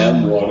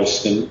 Sam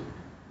Waterston,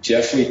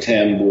 Jeffrey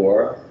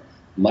Tambor,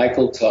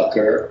 Michael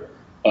Tucker.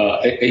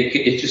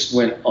 It just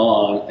went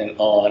on and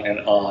on and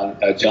on.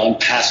 John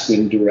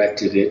Pasquin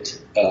directed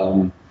it.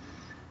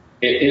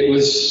 It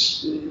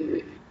was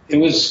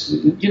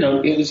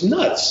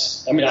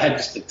nuts. I mean, I had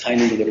just a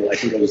tiny little, I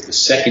think I was the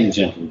second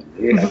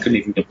gentleman. I couldn't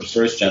even get the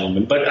first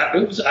gentleman, but I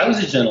was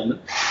a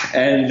gentleman.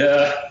 And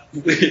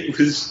it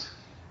was,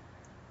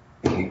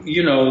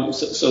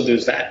 so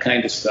there's that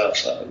kind of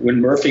stuff.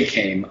 When Murphy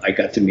came, I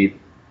got to meet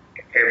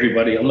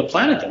everybody on the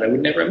planet that I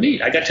would never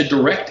meet. I got to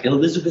direct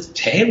Elizabeth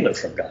Taylor,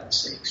 for God's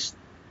sakes.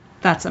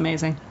 That's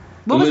amazing.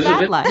 What was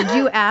that like? Did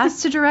you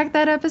ask to direct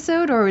that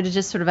episode, or was it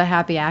just sort of a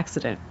happy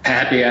accident?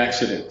 Happy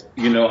accident.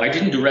 I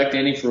didn't direct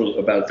any for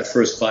about the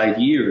first 5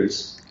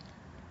 years.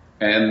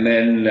 And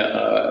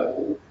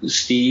then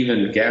Steve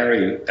and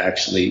Gary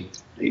actually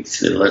they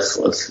said, let's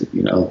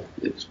we don't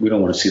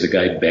want to see the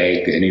guy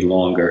beg any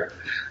longer.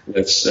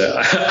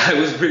 I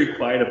was pretty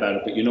quiet about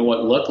it, but you know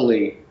what?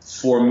 Luckily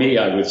for me,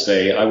 I would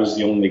say I was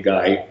the only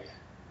guy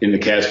in the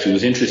cast who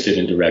was interested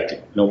in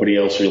directing. Nobody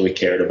else really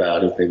cared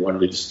about it. They wanted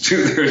to just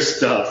do their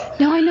stuff.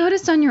 Now, I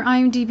noticed on your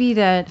IMDb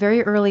that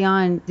very early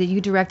on that you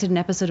directed an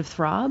episode of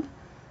Throb.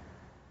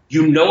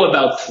 You know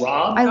about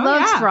Throb? I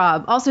loved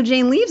Throb. Also,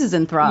 Jane Leaves is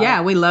in Throb.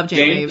 Yeah, we love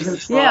Jane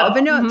Leaves. Yeah,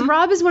 but no,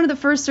 Throb is one of the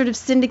first sort of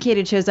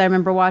syndicated shows I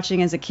remember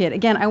watching as a kid.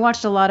 Again, I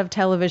watched a lot of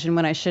television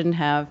when I shouldn't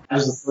have. That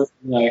was the first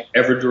thing I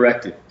ever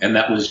directed, and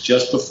that was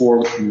just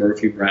before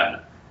Murphy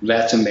Brown.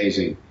 That's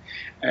amazing.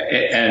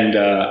 And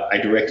I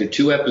directed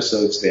 2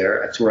 episodes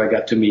there. That's where I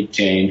got to meet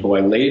Jane, who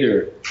I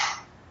later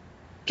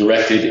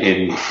directed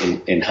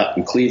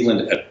in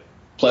Cleveland.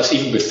 Plus,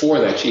 even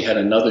before that, she had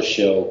another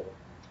show.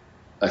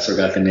 I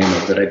forgot the name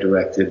of it. I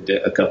directed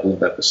a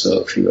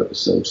few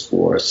episodes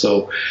for.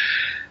 So,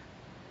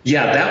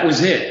 yeah, that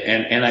was it.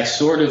 And I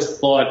sort of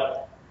thought,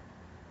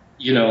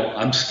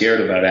 I'm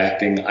scared about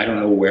acting. I don't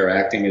know where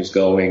acting is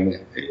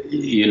going.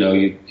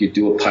 You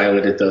do a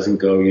pilot, it doesn't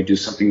go. You do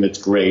something that's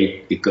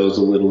great, it goes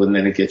a little, and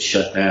then it gets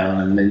shut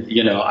down. And then,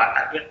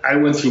 I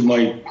went through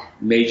my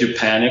major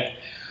panic.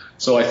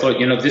 So I thought,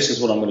 this is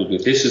what I'm going to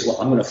do. This is what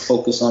I'm going to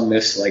focus on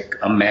this like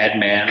a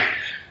madman.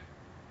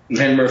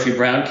 Then Murphy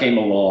Brown came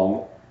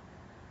along.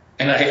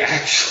 And I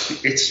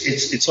actually,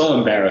 it's so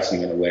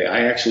embarrassing in a way.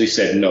 I actually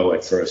said no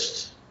at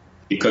first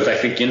because I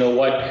think, you know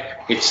what?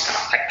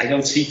 I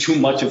don't see too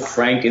much of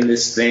Frank in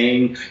this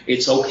thing.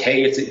 It's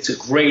okay. It's a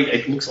great.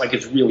 It looks like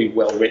it's really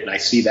well written. I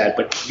see that.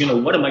 But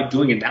what am I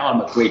doing? And now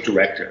I'm a great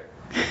director.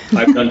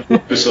 I've done 2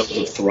 episodes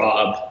of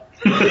Throb.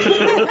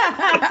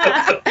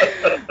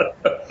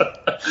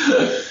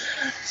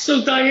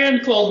 So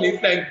Diane called me.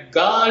 Thank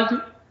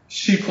God.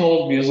 She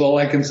called me is all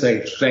I can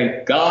say.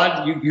 Thank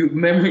God you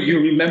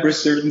remember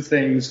certain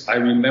things. I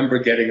remember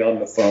getting on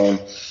the phone.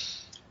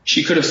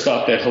 She could have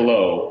stopped at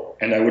hello,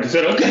 and I would have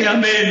said, okay,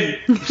 I'm in.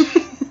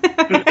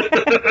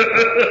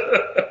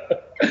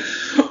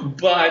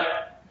 But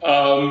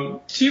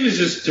she was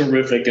just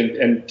terrific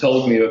and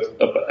told me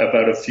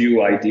about a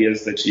few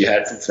ideas that she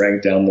had for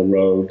Frank down the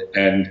road.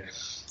 And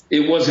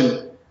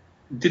it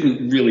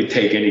didn't really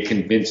take any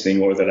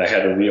convincing or that I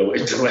had a real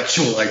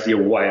intellectual idea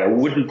why I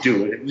wouldn't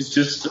do it. It was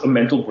just a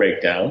mental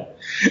breakdown.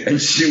 And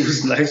she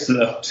was nice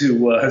enough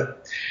to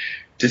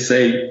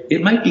say,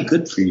 it might be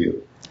good for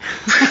you.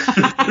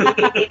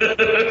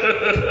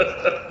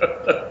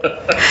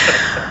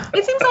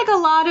 It seems like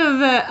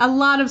a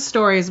lot of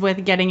stories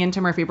with getting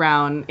into Murphy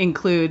Brown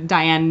include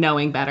Diane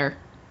knowing better.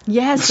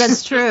 Yes,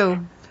 that's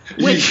true.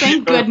 Which,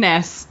 thank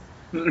goodness.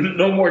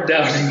 No more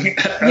doubting.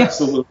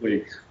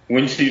 Absolutely.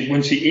 When she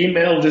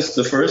emailed us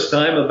the first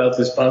time about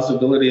this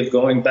possibility of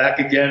going back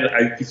again,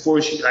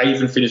 before I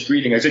even finished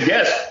reading, I said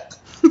yes.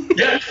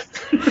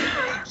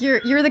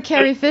 You're the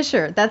Carrie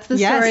Fisher. That's the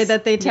story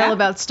that they tell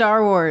about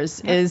Star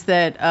Wars. Is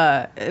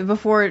that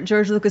before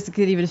George Lucas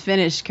could even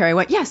finish, Carrie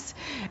went yes,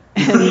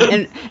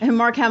 and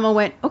Mark Hamill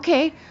went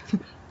okay,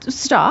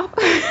 stop,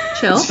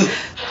 chill,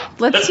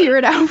 let's hear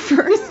it out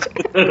first.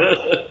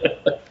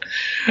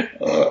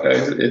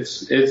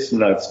 It's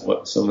nuts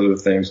what some of the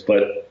things,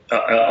 but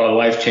a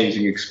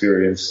life-changing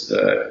experience,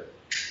 to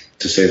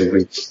say the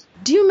least.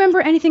 Do you remember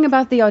anything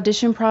about the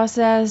audition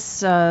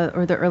process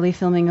or the early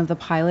filming of the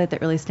pilot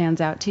that really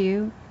stands out to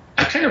you?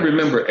 I kind of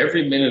remember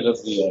every minute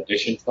of the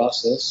audition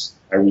process.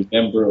 I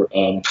remember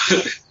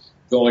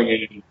going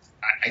in.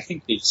 I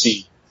think they'd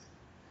seen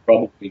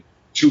probably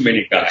too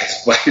many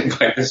guys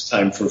by this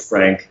time for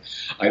Frank.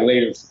 I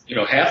later,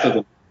 half of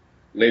them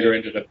later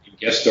ended up being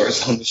guest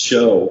stars on the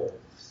show.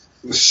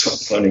 It was so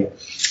funny.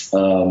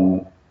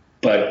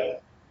 But,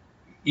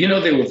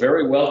 they were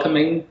very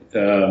welcoming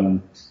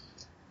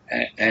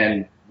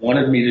and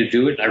wanted me to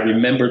do it. I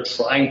remember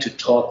trying to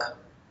talk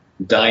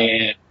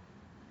Diane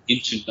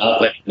into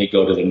not letting me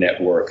go to the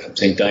network. I'm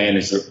saying, Diane,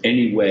 is there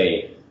any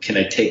way, can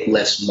I take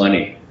less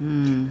money?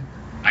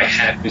 I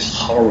had this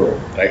horror.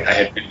 I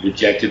had been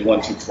rejected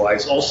once or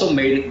twice. Also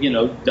made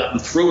it, gotten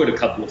through it a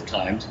couple of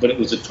times, but it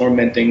was a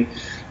tormenting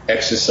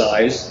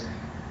exercise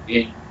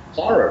in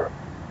horror.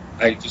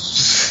 I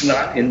just was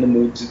not in the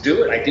mood to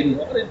do it. I didn't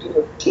want to do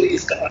it.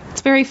 Please, God.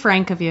 It's very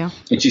frank of you.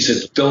 And she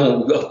said,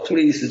 don't go,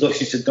 please.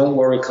 She said, don't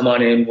worry, come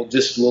on in. We'll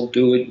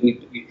do it.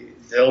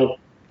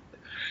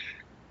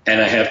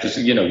 And I have to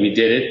say, we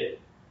did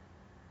it.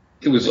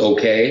 It was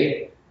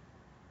okay.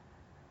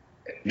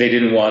 They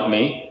didn't want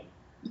me.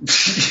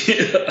 They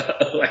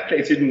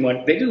didn't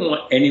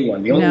want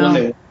anyone. The only one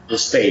they wanted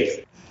was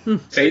Faith.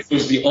 Faith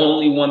was the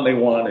only one they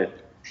wanted.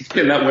 It's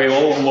been that way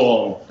all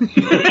along.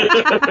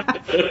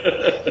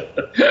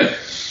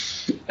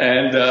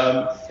 And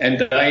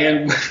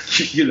Diane,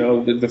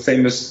 the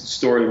famous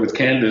story with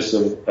Candace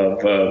of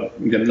them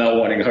not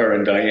wanting her,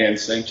 and Diane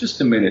saying, "Just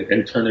a minute,"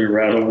 and turning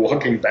around and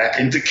walking back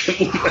into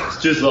Kimball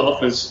Webster's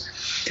office.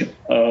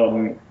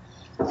 And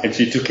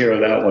she took care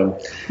of that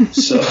one.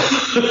 So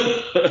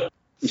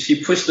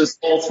she pushed us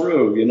all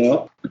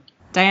through,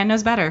 Diane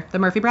knows better. The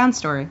Murphy Brown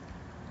story.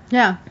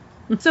 Yeah.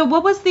 So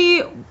what was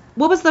the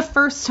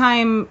first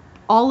time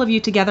all of you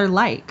together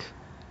like?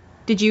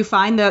 Did you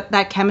find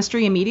that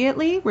chemistry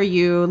immediately? Were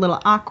you a little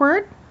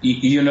awkward?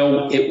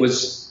 It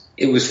was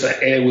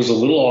a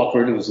little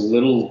awkward. It was a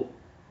little,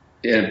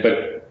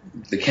 but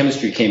the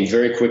chemistry came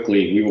very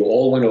quickly. We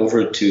all went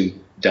over to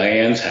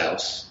Diane's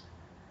house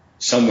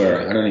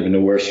somewhere. I don't even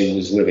know where she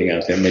was living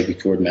out there, maybe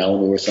toward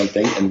Malibu or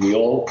something. And we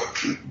all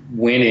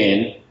went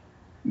in.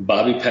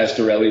 Bobby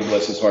Pastorelli,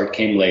 bless his heart,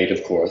 came late,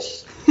 of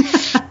course.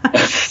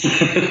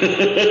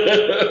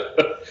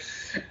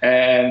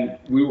 And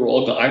we were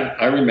all,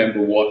 I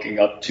remember walking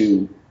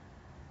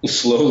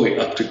slowly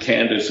up to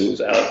Candace, who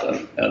was out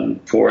on the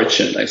porch,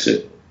 and I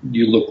said,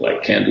 "You look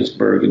like Candace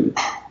Bergen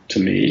to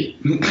me."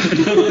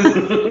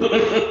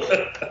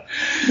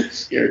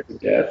 Scared to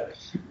death.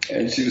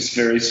 And she was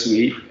very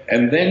sweet.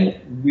 And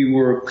then we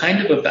were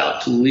kind of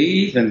about to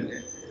leave, and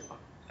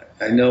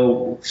I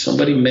know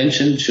somebody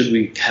mentioned, should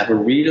we have a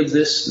read of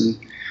this? And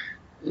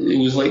it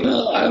was like,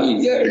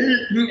 and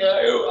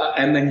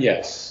then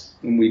yes.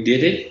 And we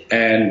did it,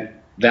 and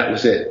that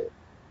was it.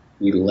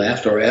 We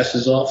laughed our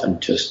asses off and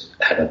just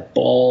had a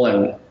ball,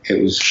 and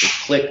it was a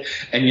click.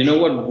 And you know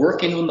what?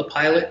 Working on the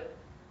pilot,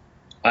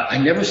 I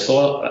never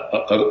saw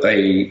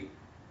very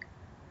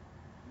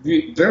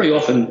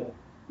often,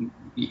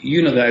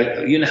 you know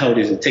how it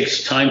is. It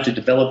takes time to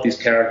develop these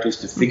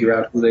characters, to figure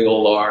out who they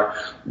all are,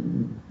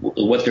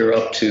 what they're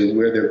up to,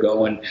 where they're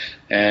going.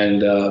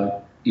 And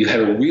you had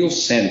a real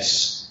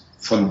sense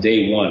from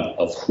day one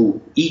of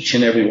who each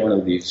and every one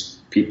of these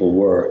people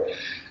were,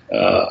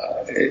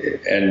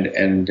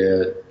 and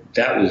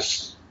that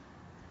was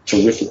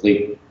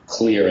terrifically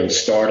clear and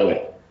startling.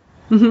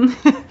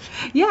 Mm-hmm.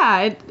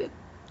 Yeah,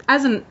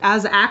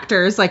 as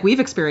actors, like,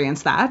 we've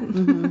experienced that.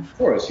 Mm-hmm. Of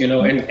course,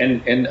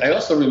 and I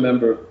also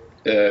remember,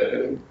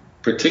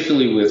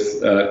 particularly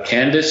with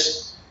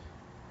Candace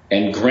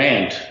and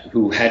Grant,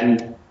 who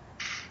hadn't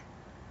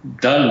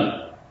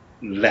done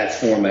that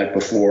format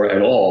before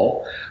at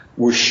all,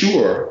 were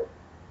sure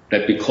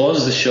that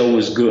because the show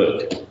was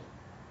good,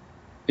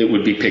 it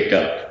would be picked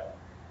up.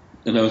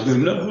 And I was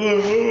going, no,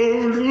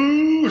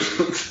 don't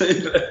say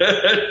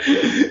that.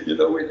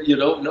 You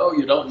don't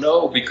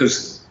know,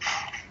 because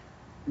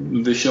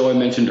the show I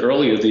mentioned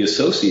earlier, The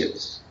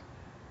Associates,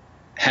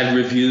 had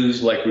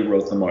reviews like we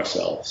wrote them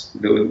ourselves.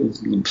 They were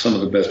some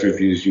of the best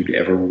reviews you'd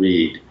ever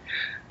read,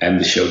 and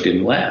the show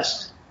didn't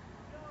last.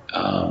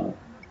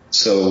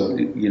 So,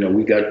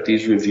 we got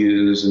these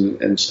reviews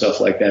and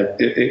stuff like that.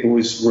 It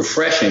was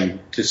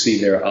refreshing to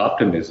see their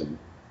optimism.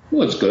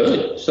 Well, it's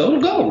good, so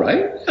it'll go,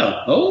 right?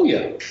 Yeah. Oh,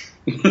 yeah.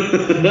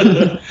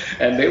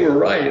 And they were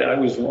right. I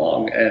was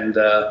wrong. And,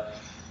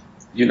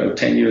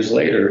 10 years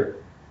later,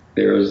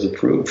 there was the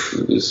proof.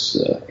 It was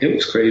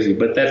crazy.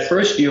 But that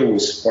first year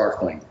was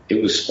sparkling.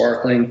 It was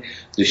sparkling.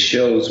 The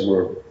shows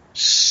were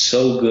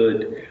so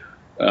good.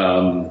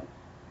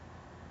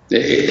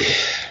 It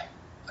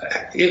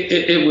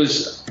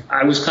was.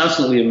 I was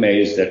constantly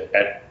amazed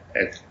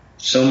at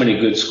so many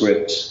good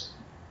scripts.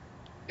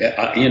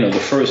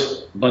 The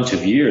first bunch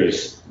of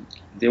years,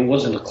 there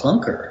wasn't a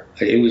clunker.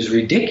 It was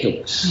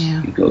ridiculous.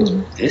 Yeah. You go,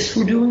 this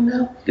we're doing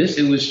now?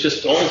 It was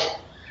just all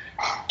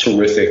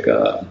terrific.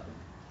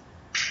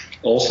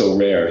 Also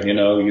rare,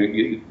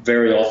 you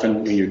very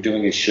often when you're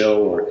doing a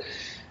show, or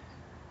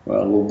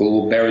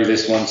we'll bury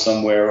this one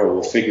somewhere, or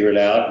we'll figure it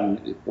out.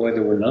 And boy,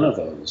 there were none of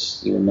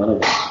those. It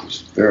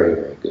was very,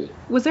 very good.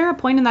 Was there a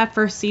point in that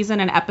first season,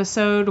 an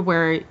episode,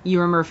 where you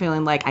remember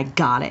feeling like, I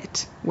got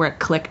it, where it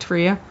clicked for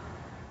you?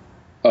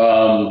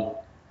 I'm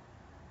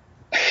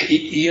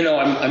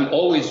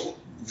always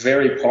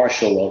very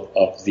partial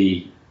of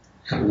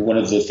one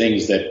of the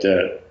things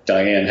that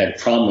Diane had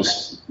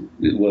promised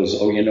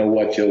was, you know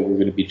what, Joe, we're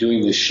going to be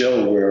doing this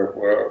show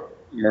where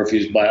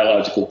Murphy's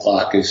biological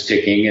clock is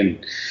ticking,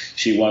 and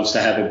she wants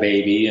to have a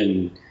baby,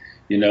 and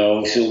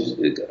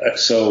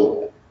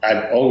so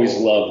I've always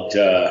loved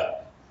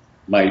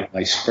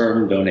my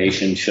sperm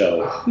donation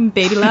show,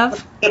 Baby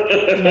Love.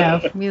 Yeah,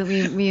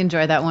 we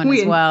enjoy that one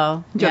as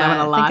well. Enjoy that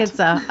one a lot. I think it's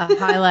a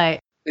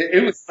highlight.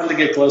 It was fun to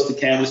get close to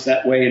Candace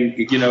that way, and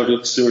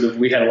to sort of,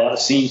 we had a lot of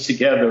scenes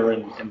together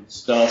and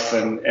stuff,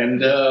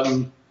 and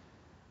that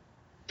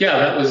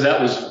was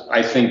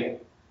I think.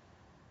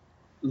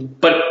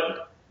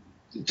 But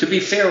to be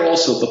fair,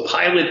 also the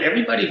pilot,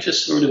 everybody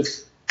just sort of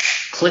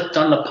clicked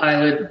on the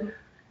pilot.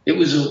 It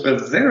was a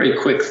very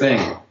quick thing,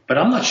 but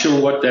I'm not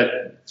sure what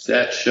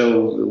that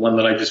show, the one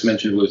that I just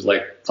mentioned, was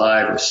like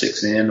 5 or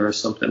 6 in or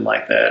something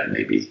like that,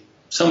 maybe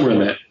somewhere in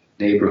that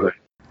neighborhood.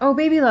 Oh,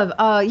 Baby Love.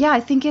 Yeah, I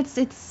think it's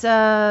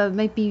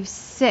might be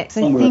 6.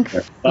 Somewhere I think.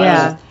 there.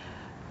 Yeah.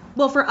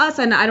 Well, for us,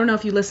 and I don't know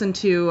if you listened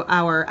to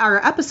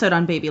our episode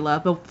on Baby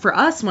Love, but for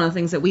us, one of the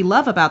things that we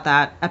love about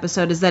that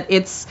episode is that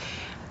it's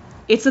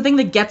the thing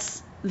that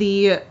gets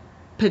the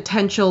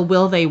potential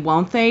will they,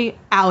 won't they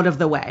out of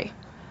the way.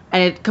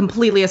 And it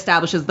completely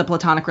establishes the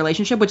platonic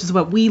relationship, which is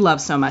what we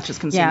love so much as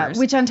consumers. Yeah,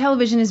 which on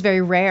television is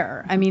very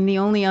rare. I mean, the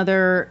only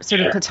other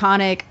sort of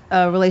platonic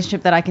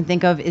relationship that I can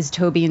think of is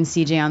Toby and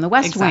CJ on The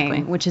West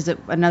Wing, which is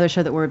another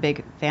show that we're a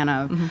big fan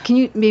of. Mm-hmm. Can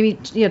you maybe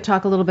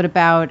talk a little bit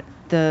about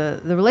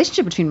the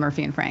relationship between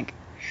Murphy and Frank?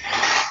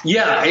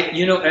 Yeah,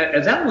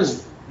 that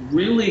was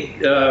really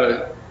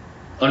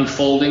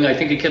unfolding. I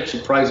think it kept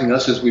surprising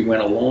us as we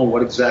went along.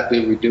 What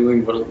exactly are we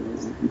doing? Will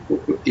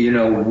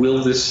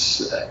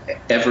this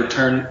ever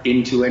turn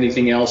into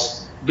anything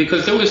else?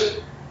 Because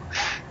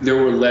there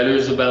were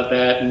letters about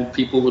that, and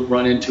people would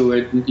run into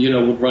it,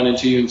 would run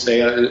into you and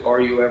say,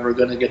 are you ever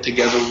going to get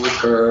together with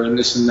her, and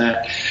this and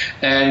that.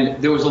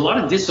 And there was a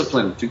lot of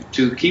discipline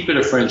to keep it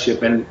a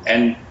friendship.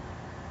 And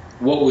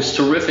what was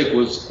terrific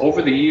was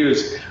over the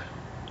years,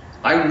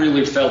 I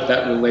really felt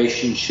that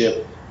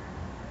relationship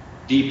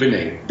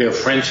deepening, their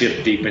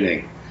friendship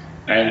deepening.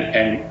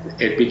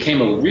 And it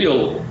became a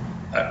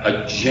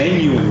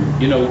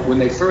genuine, when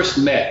they first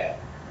met,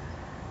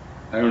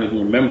 I don't even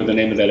remember the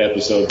name of that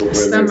episode. But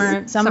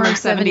Summer of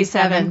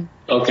 77.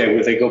 Okay,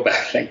 where they go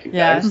back. Thank you.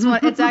 Yeah,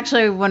 it's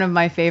actually one of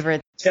my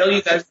favorites. Tell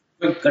you guys,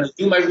 I'm going to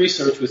do my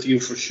research with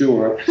you for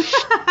sure.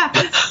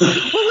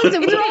 Well,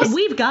 listen,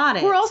 we've got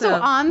it. We're also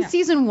on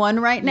season 1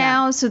 right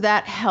now, so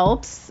that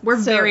helps. We're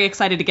very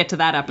excited to get to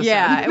that episode.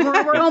 Yeah,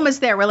 we're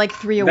almost there. We're like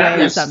 3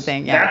 away or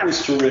something. Yeah, that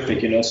was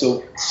terrific.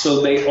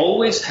 So they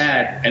always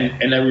had,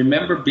 and I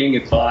remember being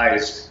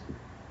advised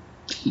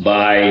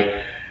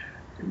by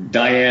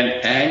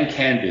Diane and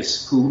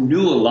Candace, who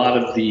knew a lot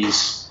of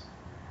these.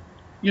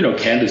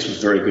 Candace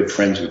was very good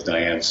friends with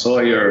Diane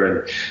Sawyer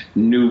and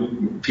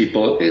knew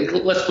people.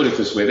 Let's put it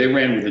this way. They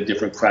ran with a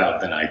different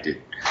crowd than I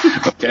did.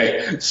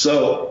 Okay.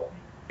 So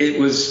it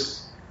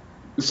was,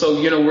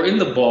 we're in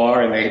the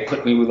bar and they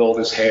put me with all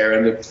this hair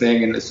and the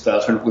thing and the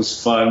stuff, and it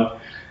was fun.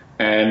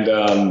 And,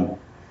 and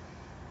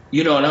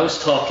I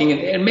was talking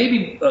and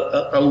maybe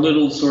a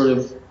little sort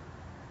of,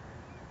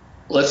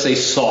 let's say,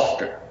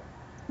 softer,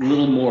 a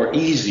little more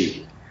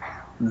easy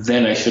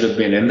than I should have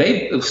been. And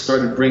they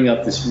started bringing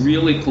up this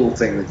really cool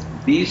thing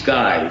that these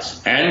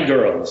guys and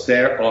girls,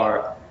 there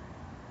are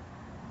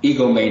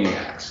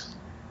egomaniacs.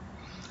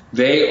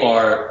 Their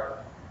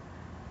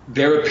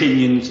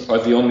opinions are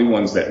the only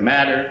ones that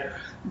matter.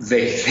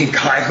 They think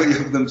highly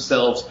of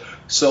themselves.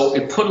 So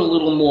it put a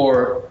little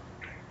more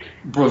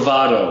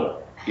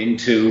bravado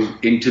into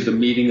the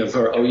meeting of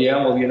her. Oh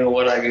yeah, well, you know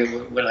what?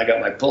 When I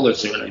got my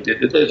Pulitzer and I did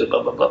this,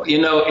 blah blah blah.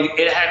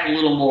 It had a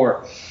little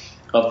more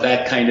of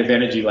that kind of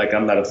energy, like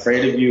I'm not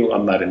afraid of you,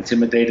 I'm not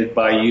intimidated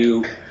by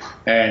you,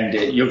 and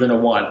you're going to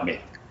want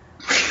me.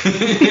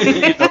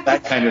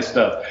 That kind of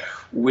stuff,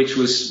 which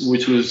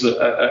was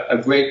a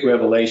great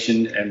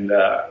revelation and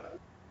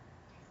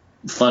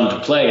fun to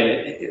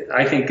play. And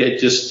I think it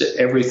just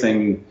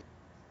everything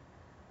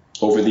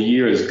over the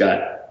years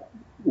got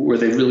where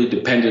they really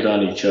depended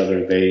on each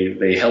other.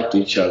 They helped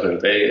each other.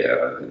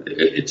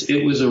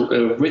 It was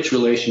a rich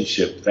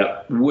relationship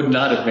that would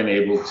not have been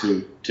able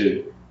to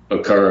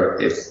occur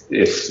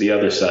if the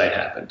other side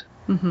happened.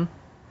 Mm-hmm.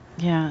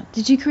 Yeah.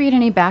 Did you create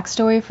any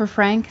backstory for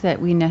Frank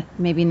that we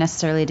maybe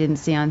necessarily didn't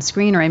see on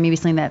screen, or maybe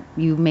something that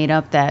you made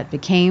up that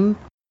became?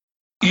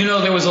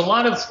 There was a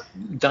lot of.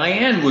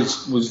 Diane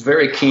was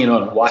very keen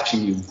on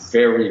watching you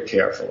very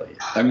carefully.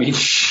 I mean,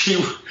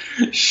 she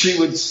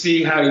would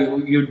see how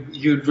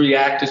you'd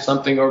react to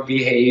something or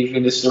behave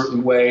in a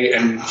certain way,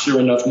 and sure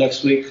enough,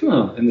 next week,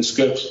 in the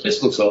script,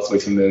 this looks awfully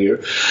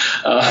familiar.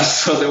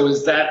 So there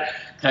was that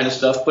kind of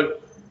stuff, but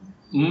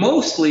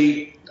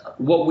mostly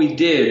what we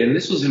did, and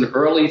this was an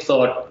early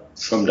thought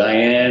from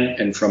Diane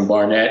and from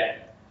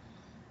Barnett,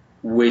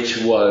 which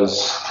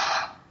was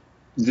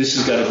this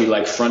has got to be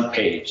like front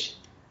page.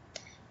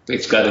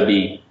 It's got to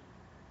be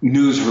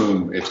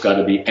newsroom. It's got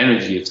to be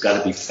energy. It's got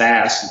to be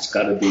fast. It's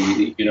got to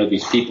be,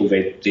 these people,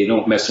 they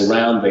don't mess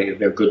around.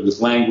 They're good with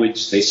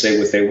language. They say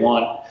what they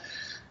want.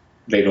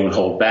 They don't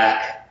hold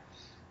back.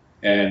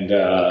 And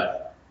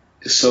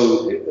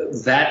so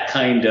that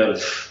kind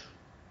of,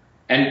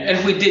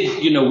 and we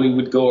did, we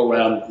would go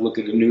around, look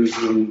at the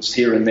newsrooms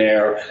here and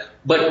there,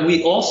 but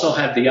we also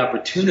had the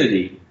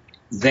opportunity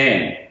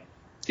then.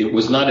 It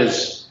was not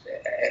as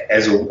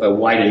a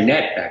wide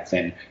net back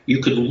then.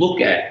 You could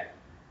look at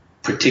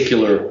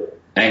particular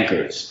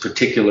anchors,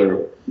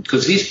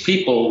 because these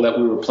people that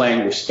we were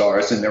playing were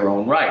stars in their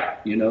own right.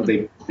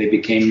 They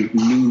became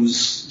news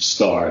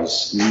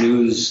stars,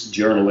 news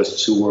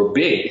journalists who were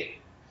big.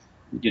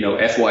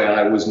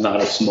 FYI was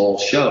not a small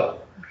show.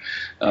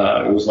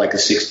 It was like a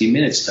 60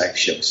 Minutes type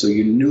show. So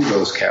you knew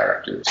those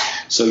characters.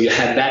 So you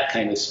had that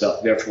kind of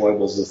stuff. Therefore,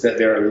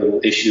 there are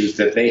little issues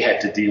that they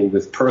had to deal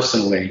with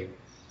personally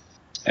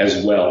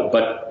as well.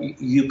 But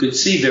you could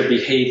see their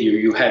behavior.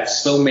 You had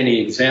so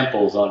many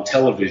examples on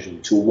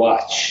television to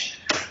watch.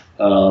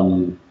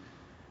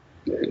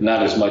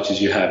 not as much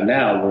as you have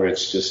now, where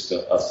it's just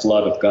a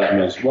flood of God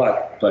knows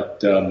what. But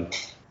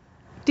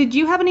did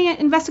you have any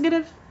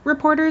investigative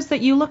reporters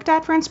that you looked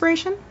at for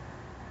inspiration?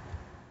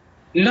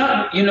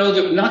 not,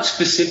 not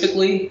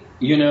specifically,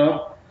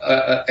 and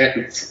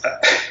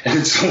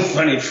it's so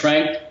funny.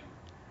 Frank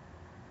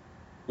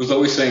was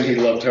always saying he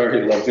loved her,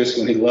 he loved this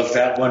one, he loved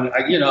that one.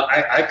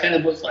 I kind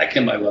of was like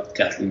him. I loved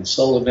Kathleen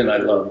Sullivan. I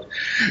loved,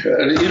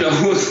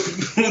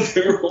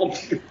 they're all.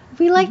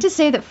 We like to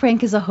say that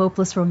Frank is a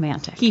hopeless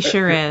romantic. He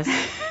sure is.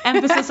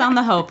 Emphasis on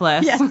the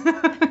hopeless. Yes.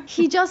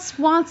 He just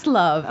wants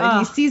love, and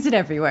he sees it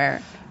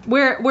everywhere.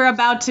 We're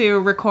about to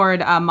record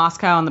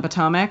Moscow on the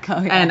Potomac,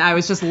 and I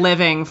was just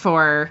living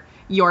for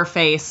your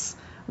face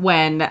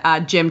when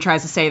Jim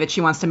tries to say that she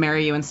wants to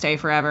marry you and stay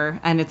forever,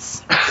 and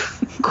it's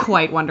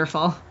quite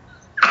wonderful.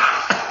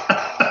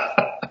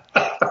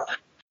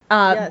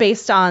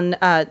 Based on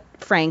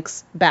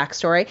Frank's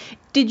backstory,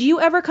 did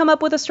you ever come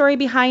up with a story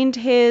behind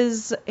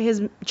his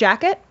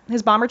jacket,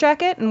 his bomber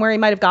jacket, and where he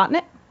might have gotten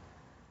it?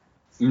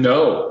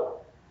 No.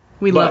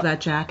 We love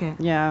that jacket.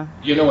 Yeah.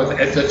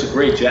 That's a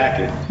great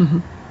jacket. Mm-hmm.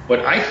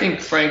 But I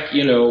think Frank,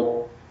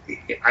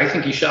 I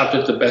think he shopped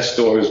at the best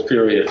stores,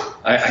 period.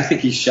 I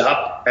think he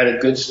shopped at a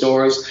good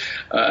stores.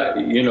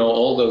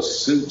 All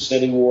those suits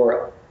that he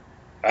wore,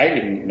 I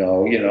didn't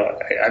know.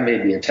 I may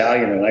be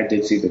Italian and I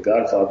did see The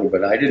Godfather,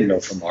 but I didn't know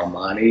from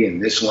Armani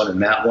and this one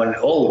and that one.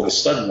 All of a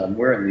sudden, I'm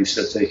wearing these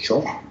suits.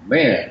 Oh,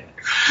 man.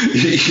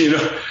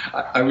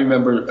 I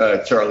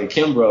remember Charlie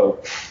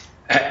Kimbrough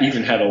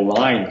even had a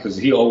line because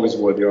he always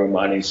wore the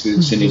Armani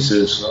suits, mm-hmm. and he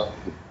says,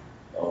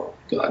 oh,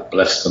 God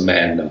bless the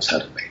man knows how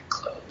to make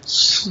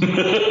clothes.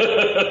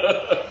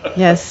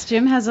 Yes,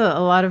 Jim has a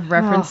lot of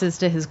references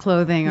to his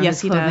clothing, or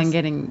yes, his clothing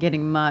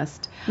getting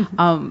mussed.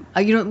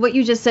 What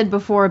you just said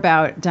before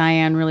about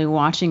Diane really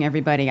watching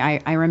everybody,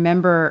 I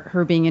remember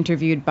her being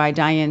interviewed by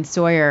Diane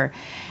Sawyer,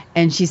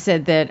 and she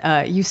said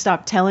that you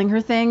stopped telling her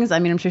things. I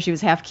mean, I'm sure she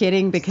was half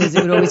kidding because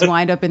it would always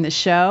wind up in the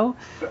show.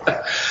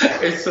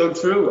 It's so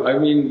true. I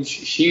mean,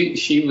 she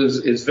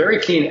is very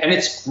keen, and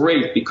it's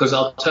great because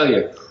I'll tell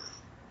you,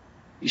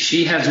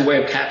 she has a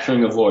way of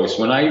capturing a voice.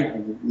 When I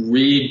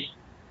read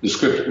the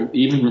script,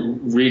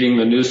 even reading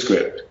the new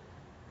script,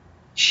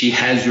 she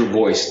has your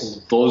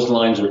voice. Those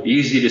lines are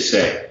easy to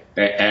say,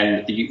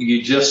 and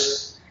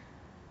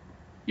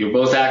you're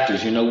both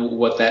actors. You know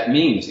what that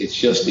means. It's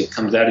just, it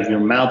comes out of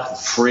your mouth. The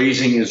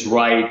phrasing is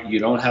right. You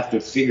don't have to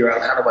figure out,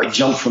 how do I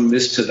jump from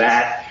this to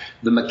that?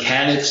 The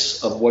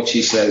mechanics of what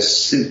she says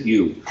suit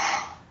you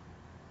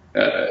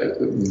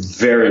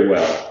very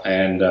well.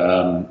 And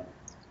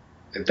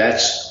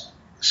that's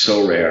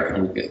so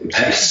rare.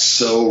 That's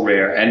so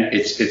rare. And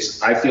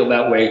it's I feel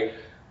that way.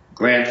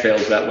 Grant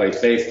feels that way.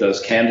 Faith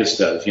does. Candace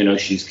does.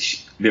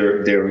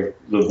 The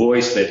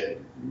voice that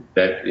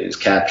is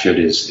captured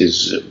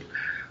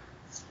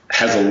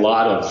has a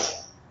lot of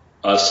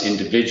us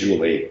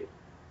individually,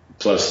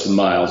 plus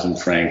Miles and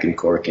Frank and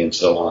Corky and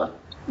so on.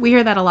 We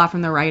hear that a lot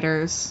from the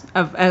writers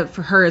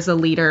for her as a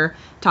leader,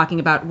 talking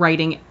about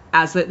writing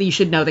as that you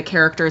should know the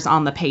characters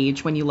on the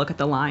page when you look at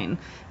the line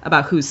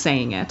about who's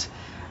saying it.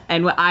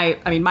 And I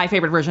mean, my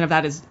favorite version of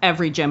that is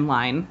every Jim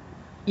line.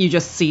 You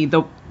just see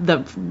the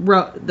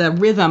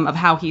rhythm of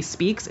how he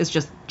speaks is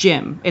just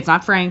Jim. It's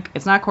not Frank.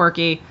 It's not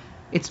Corky.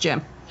 It's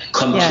Jim.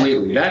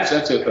 Completely. Yeah.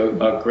 That's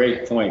a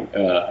great point.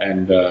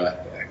 And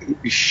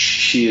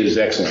she is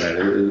excellent at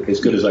it, as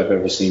good as I've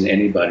ever seen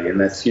anybody. And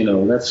that's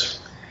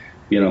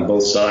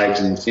both sides,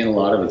 and seen a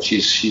lot of it.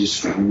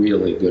 She's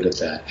really good at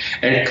that.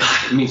 And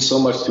God, it means so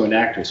much to an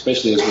actor,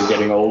 especially as we're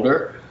getting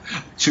older,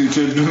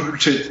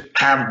 to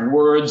have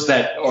words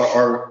that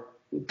are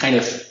kind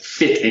of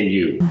fit in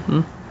you.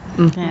 Mm-hmm.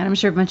 Mm-hmm. And I'm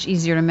sure much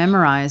easier to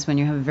memorize when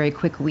you have a very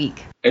quick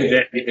week.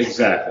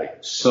 Exactly.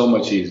 So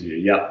much easier.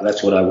 Yeah,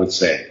 that's what I would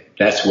say.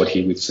 That's what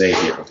he would say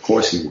here. Of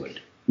course he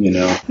would.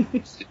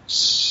 It's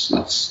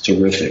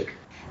terrific.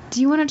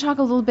 Do you want to talk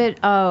a little bit?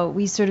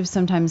 We sort of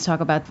sometimes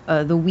talk about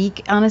the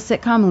week on a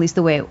sitcom, at least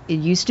the way it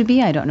used to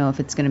be. I don't know if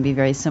it's going to be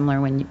very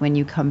similar when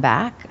you come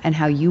back, and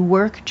how you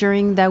work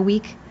during that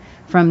week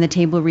from the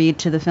table read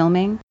to the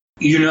filming.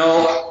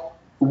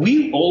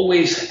 We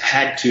always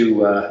had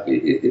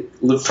to,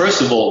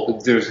 first of all,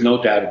 there's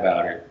no doubt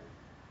about it.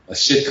 A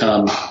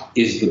sitcom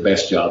is the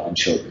best job in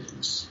show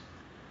business.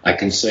 I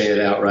can say it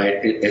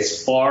outright.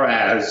 As far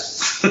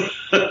as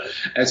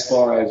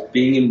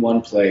being in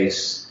one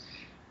place,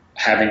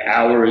 having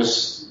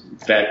hours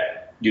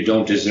that you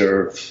don't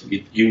deserve,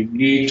 you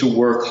need to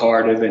work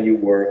harder than you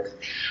work.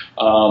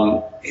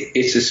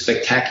 It's a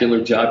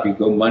spectacular job. You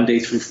go Monday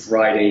through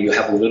Friday. You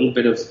have a little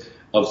bit of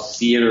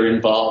theater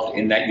involved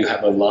in that. You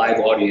have a live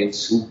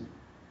audience who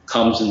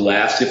comes and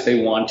laughs if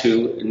they want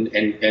to,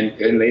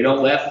 and they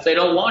don't laugh if they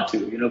don't want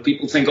to.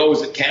 People think, oh,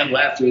 is it canned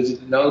laughter?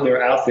 No,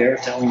 they're out there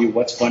telling you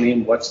what's funny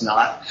and what's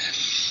not.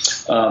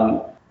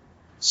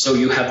 So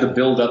you have the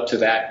build up to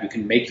that. You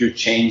can make your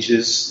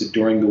changes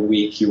during the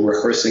week. You're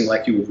rehearsing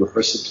like you would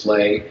rehearse a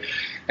play.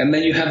 And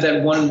then you have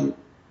that one,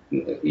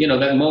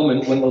 that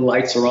moment when the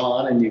lights are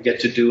on and you get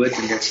to do it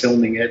and you're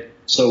filming it.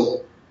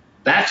 So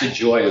that's a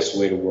joyous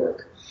way to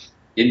work.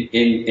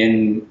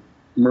 In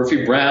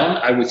Murphy Brown,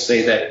 I would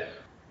say that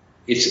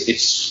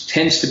it's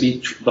tends to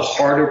be the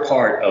harder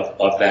part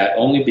of that,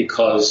 only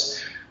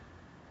because,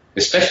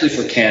 especially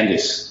for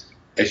Candace,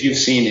 as you've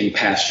seen in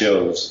past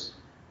shows,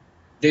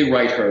 they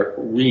write her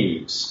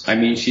reams. I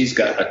mean, she's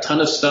got a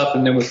ton of stuff,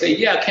 and then we'll say,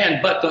 yeah,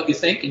 Can, but don't you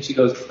think? And she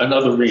goes,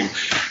 another ream.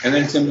 And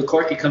then Tim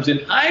McCorkey comes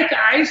in, hi,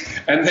 guys,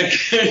 and then,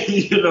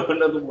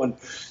 another one.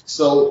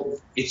 So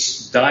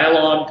it's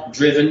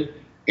dialogue-driven,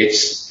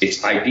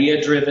 it's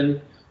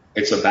idea-driven,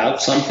 it's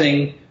about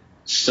something.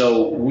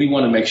 So we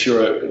want to make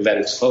sure that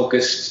it's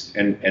focused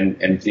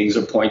and things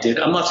are pointed.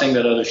 I'm not saying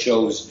that other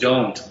shows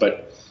don't,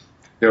 but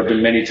there have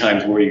been many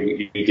times where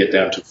you get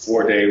down to a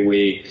 4-day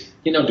week.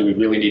 Do we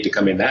really need to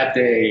come in that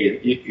day?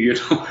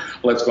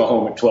 Let's go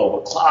home at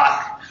 12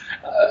 o'clock.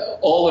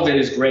 All of it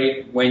is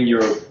great when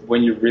you're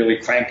really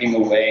cranking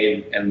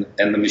away and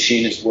the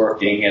machine is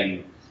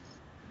working.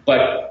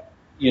 But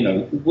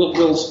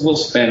we'll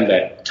spend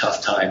that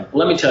tough time.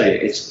 Let me tell you,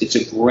 it's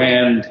a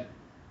grand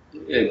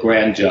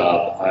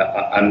job.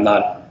 I'm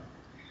not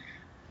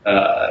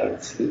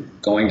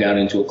going down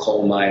into a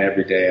coal mine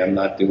every day. I'm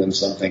not doing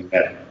something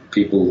that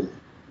people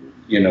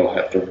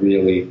have to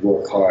really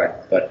work hard.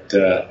 But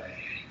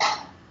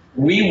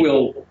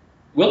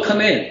we'll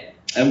come in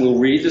and we'll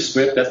read the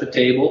script at the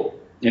table,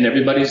 and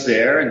everybody's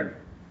there, and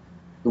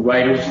the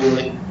writers will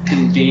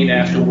convene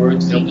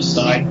afterwards. They'll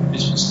decide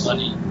this was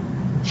funny,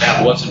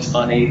 that wasn't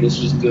funny,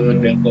 this was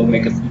good. Then they'll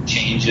make a few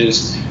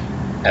changes.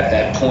 At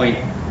that point,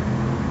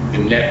 the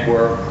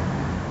network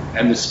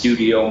and the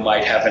studio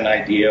might have an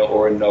idea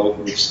or a note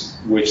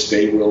which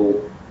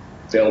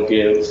they'll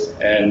give,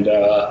 and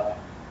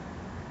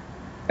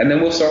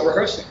then we'll start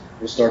rehearsing.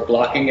 We'll start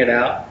blocking it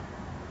out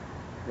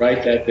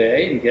right that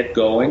day and get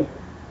going,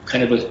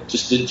 kind of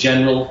just a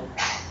general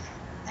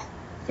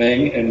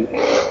thing, and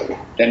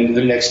then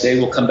the next day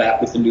we'll come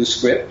back with a new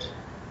script,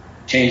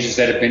 changes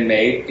that have been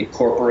made,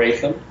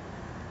 incorporate them,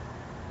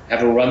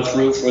 have a run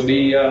through for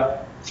the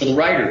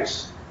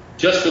writers,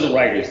 just for the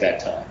writers that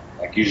time,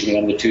 like usually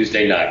on the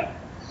Tuesday night,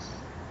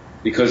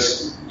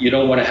 because you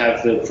don't want to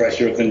have the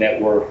pressure of the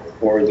network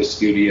or the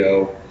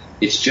studio.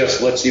 It's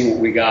just, let's see what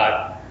we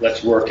got,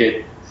 let's work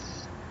it.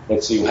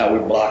 Let's see how we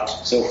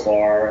blocked so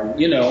far, and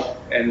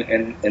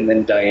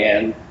then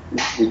Diane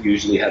will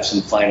usually have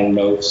some final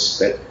notes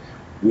that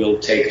we'll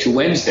take to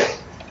Wednesday.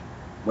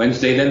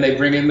 Then they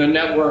bring in the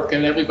network,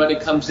 and everybody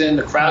comes in.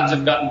 The crowds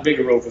have gotten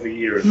bigger over the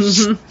years.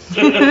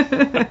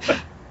 Mm-hmm.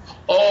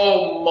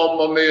 Oh,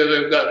 mamma mia,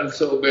 they've gotten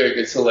so big.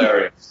 It's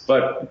hilarious.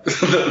 But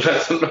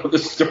that's another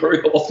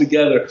story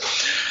altogether.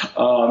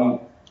 And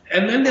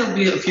then there'll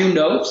be a few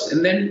notes,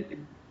 and then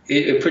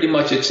pretty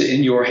much it's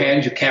in your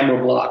hand, your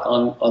camera block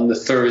on the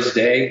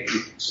Thursday,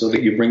 so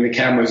that you bring the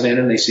cameras in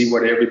and they see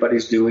what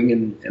everybody's doing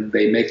and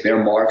they make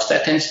their marks.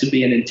 That tends to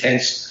be an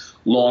intense,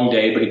 long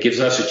day, but it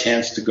gives us a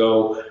chance to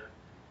go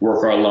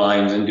work our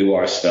lines and do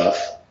our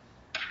stuff.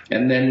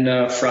 And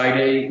then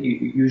Friday,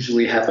 you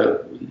usually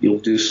you'll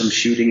do some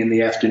shooting in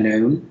the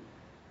afternoon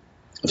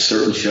of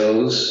certain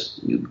shows.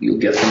 You'll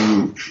get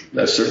them,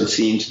 certain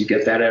scenes, you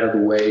get that out of the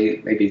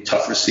way, maybe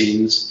tougher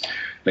scenes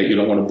that you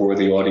don't want to bore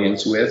the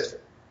audience with.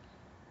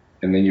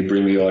 And then you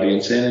bring the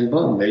audience in, and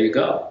boom, there you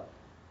go.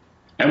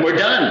 And we're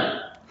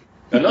done.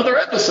 Another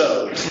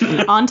episode.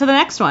 On to the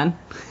next one.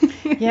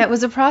 Yeah, it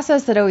was a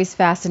process that always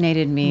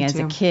fascinated me as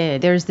a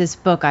kid. There's this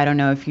book, I don't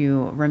know if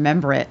you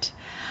remember it,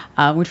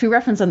 which we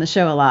reference on the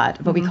show a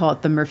lot, but we call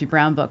it the Murphy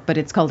Brown book, but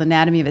it's called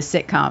Anatomy of a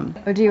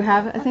Sitcom. Oh, do you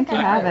have it? I think you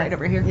have it. Right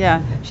over here.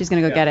 Yeah, she's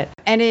going to go get it.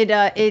 And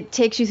it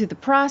takes you through the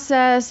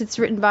process. It's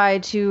written by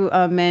two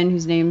men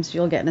whose names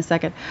you'll get in a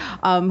second,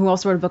 who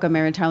also wrote a book on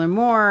Mary Tyler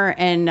Moore.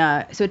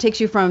 And so it takes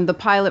you from the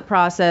pilot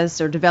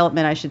process, or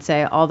development, I should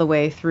say, all the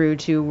way through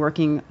to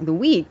working the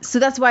week. So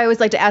that's why I always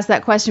like to ask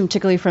that question,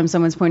 particularly from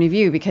someone's point of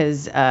view,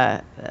 because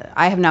I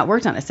have not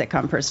worked on a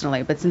sitcom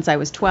personally, but since I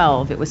was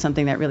 12, it was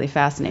something that really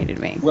fascinated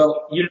me.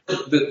 Well,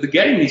 the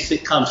getting these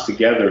sitcoms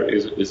together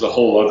is a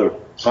whole other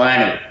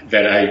planet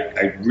that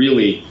I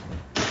really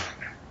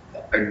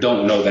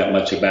don't know that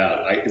much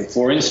about.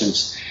 For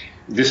instance,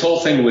 this whole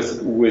thing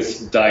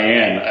with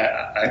Diane,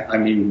 I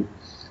mean,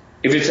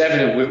 if it's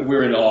evident,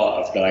 we're in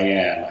awe of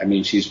Diane. I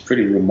mean, she's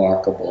pretty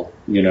remarkable,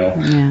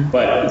 Yeah.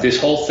 But this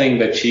whole thing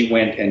that she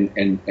went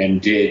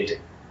and did,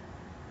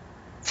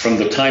 from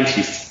the time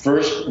she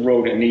first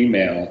wrote an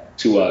email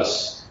to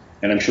us,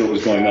 and I'm sure it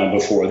was going on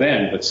before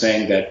then, but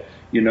saying that,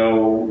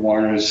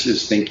 Warner's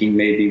is thinking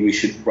maybe we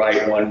should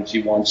write one.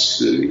 They want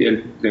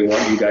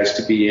you guys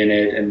to be in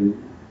it,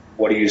 and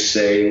what do you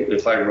say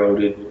if I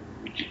wrote it?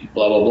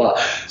 Blah, blah,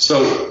 blah.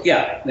 So,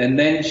 yeah, and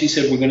then she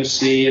said, we're going to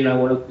see, and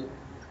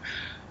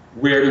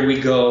where do we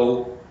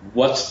go?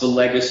 What's the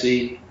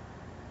legacy?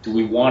 Do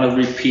we want to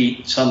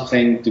repeat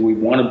something? Do we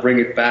want to bring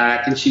it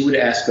back? And she would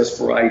ask us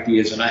for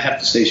ideas, and I have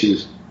to say she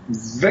was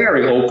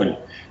very open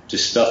to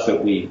stuff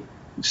that we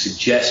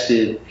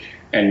suggested,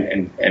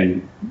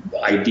 and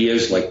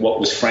ideas like, what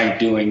was Frank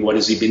doing? What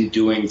has he been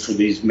doing for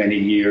these many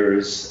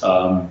years?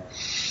 What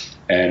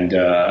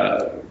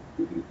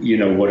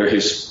are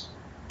his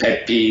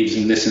pet peeves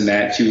and this and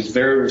that. She was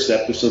very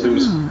receptive, so there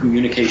was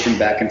communication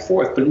back and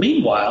forth. But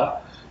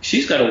meanwhile,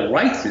 she's got to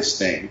write this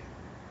thing,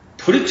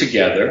 put it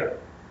together,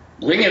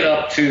 bring it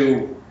up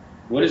to,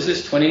 what is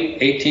this,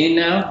 2018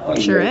 now? Oh,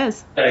 Sure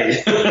is.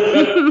 Hey.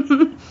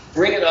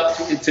 Bring it up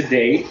to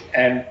date,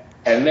 and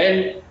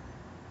then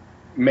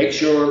make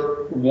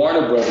sure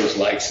Warner Brothers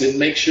likes it,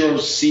 make sure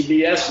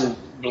CBS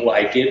will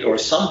like it, or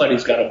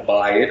somebody's got to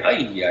buy it.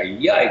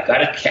 Got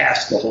to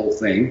cast the whole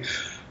thing,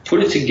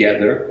 put it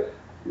together.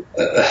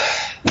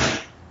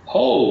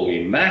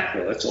 Holy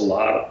mackerel, that's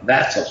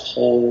a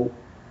whole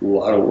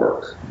lot of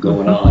work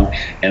going on.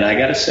 And I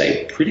got to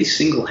say, pretty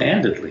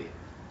single-handedly,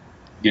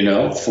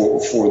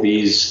 for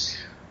these,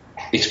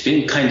 it's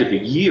been kind of a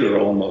year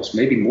almost,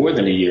 maybe more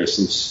than a year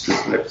since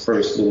that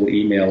first little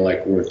email,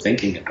 like, we're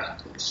thinking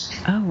about this.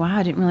 Oh, wow.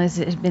 I didn't realize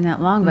it had been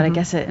that long, but I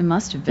guess it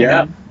must have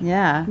been.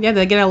 Yeah. Yeah,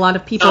 they get a lot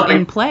of people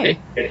in play.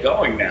 Get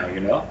going now,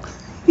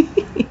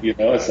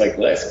 It's like,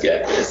 let's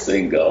get this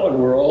thing going.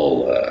 We're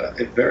all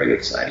very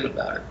excited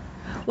about it.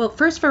 Well,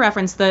 first for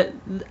reference, the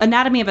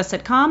Anatomy of a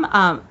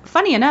Sitcom,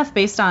 funny enough,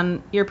 based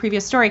on your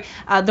previous story,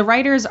 the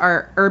writers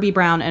are Irby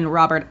Brown and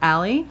Robert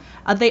Alley.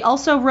 They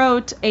also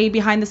wrote a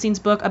behind-the-scenes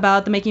book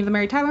about the making of the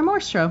Mary Tyler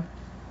Moore Show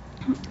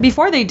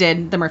before they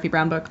did the Murphy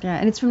Brown book. Yeah,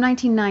 and it's from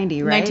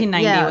 1990, right?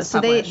 1990 was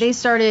so published. they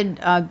started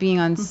being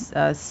on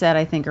set,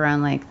 I think,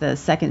 around like the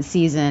second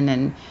season,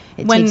 and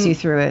it takes you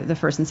through it, the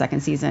first and second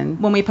season.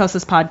 When we post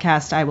this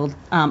podcast, I will,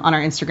 on our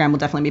Instagram, we'll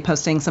definitely be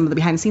posting some of the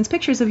behind-the-scenes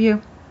pictures of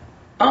you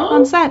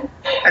on set.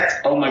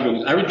 Oh my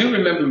goodness, I do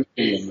remember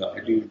meeting them. I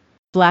do.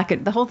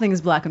 The whole thing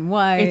is black and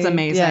white. It's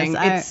amazing.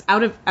 Yes,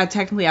 it's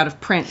technically out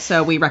of print,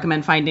 so we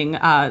recommend finding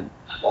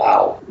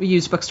Wow.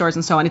 used bookstores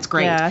and so on. It's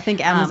great. Yeah, I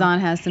think Amazon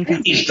has some.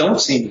 These don't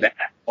seem that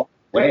far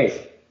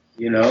away.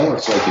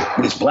 It's like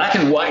it's black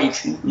and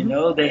white.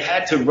 They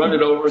had to run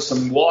it over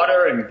some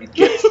water and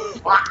get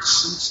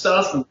rocks and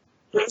stuff.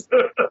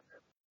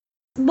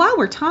 While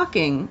we're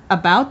talking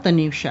about the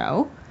new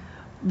show,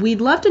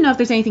 we'd love to know if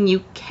there's anything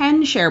you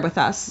can share with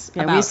us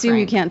about we assume Frank.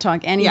 you can't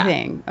talk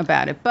anything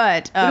about it,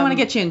 but We don't want to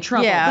get you in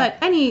trouble. yeah. But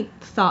any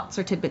thoughts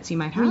or tidbits you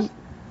might have?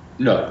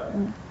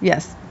 No.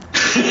 Yes.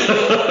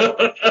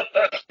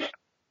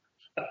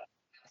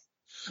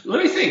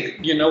 Let me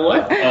think. You know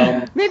what?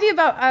 Maybe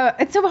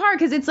about it's so hard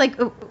because it's like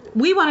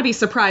We want to be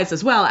surprised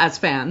as well as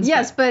fans.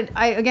 yes, but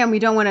we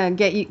don't want to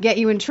get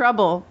you in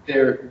trouble.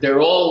 They're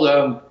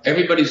all.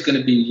 Everybody's going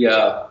to be.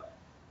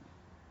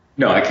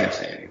 No, I can't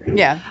say anything.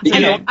 Yeah.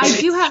 I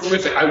do have.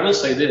 Terrific. I will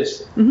say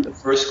this: the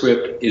first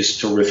script is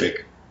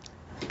terrific.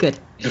 Good.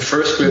 The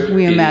first script.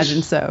 We is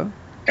imagine so.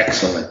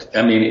 Excellent.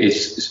 I mean,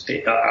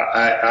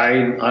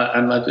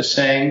 I'm not just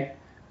saying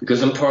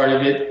because I'm part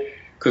of it.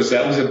 Because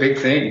that was a big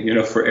thing,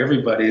 for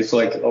everybody. It's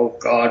like, oh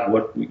God,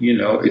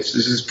 this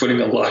is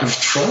putting a lot of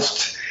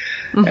trust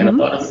and a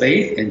lot of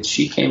faith. And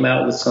she came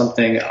out with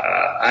something.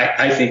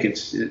 I think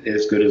it's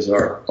as good as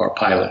our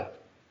pilot.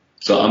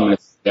 So I'm going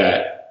to say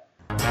that.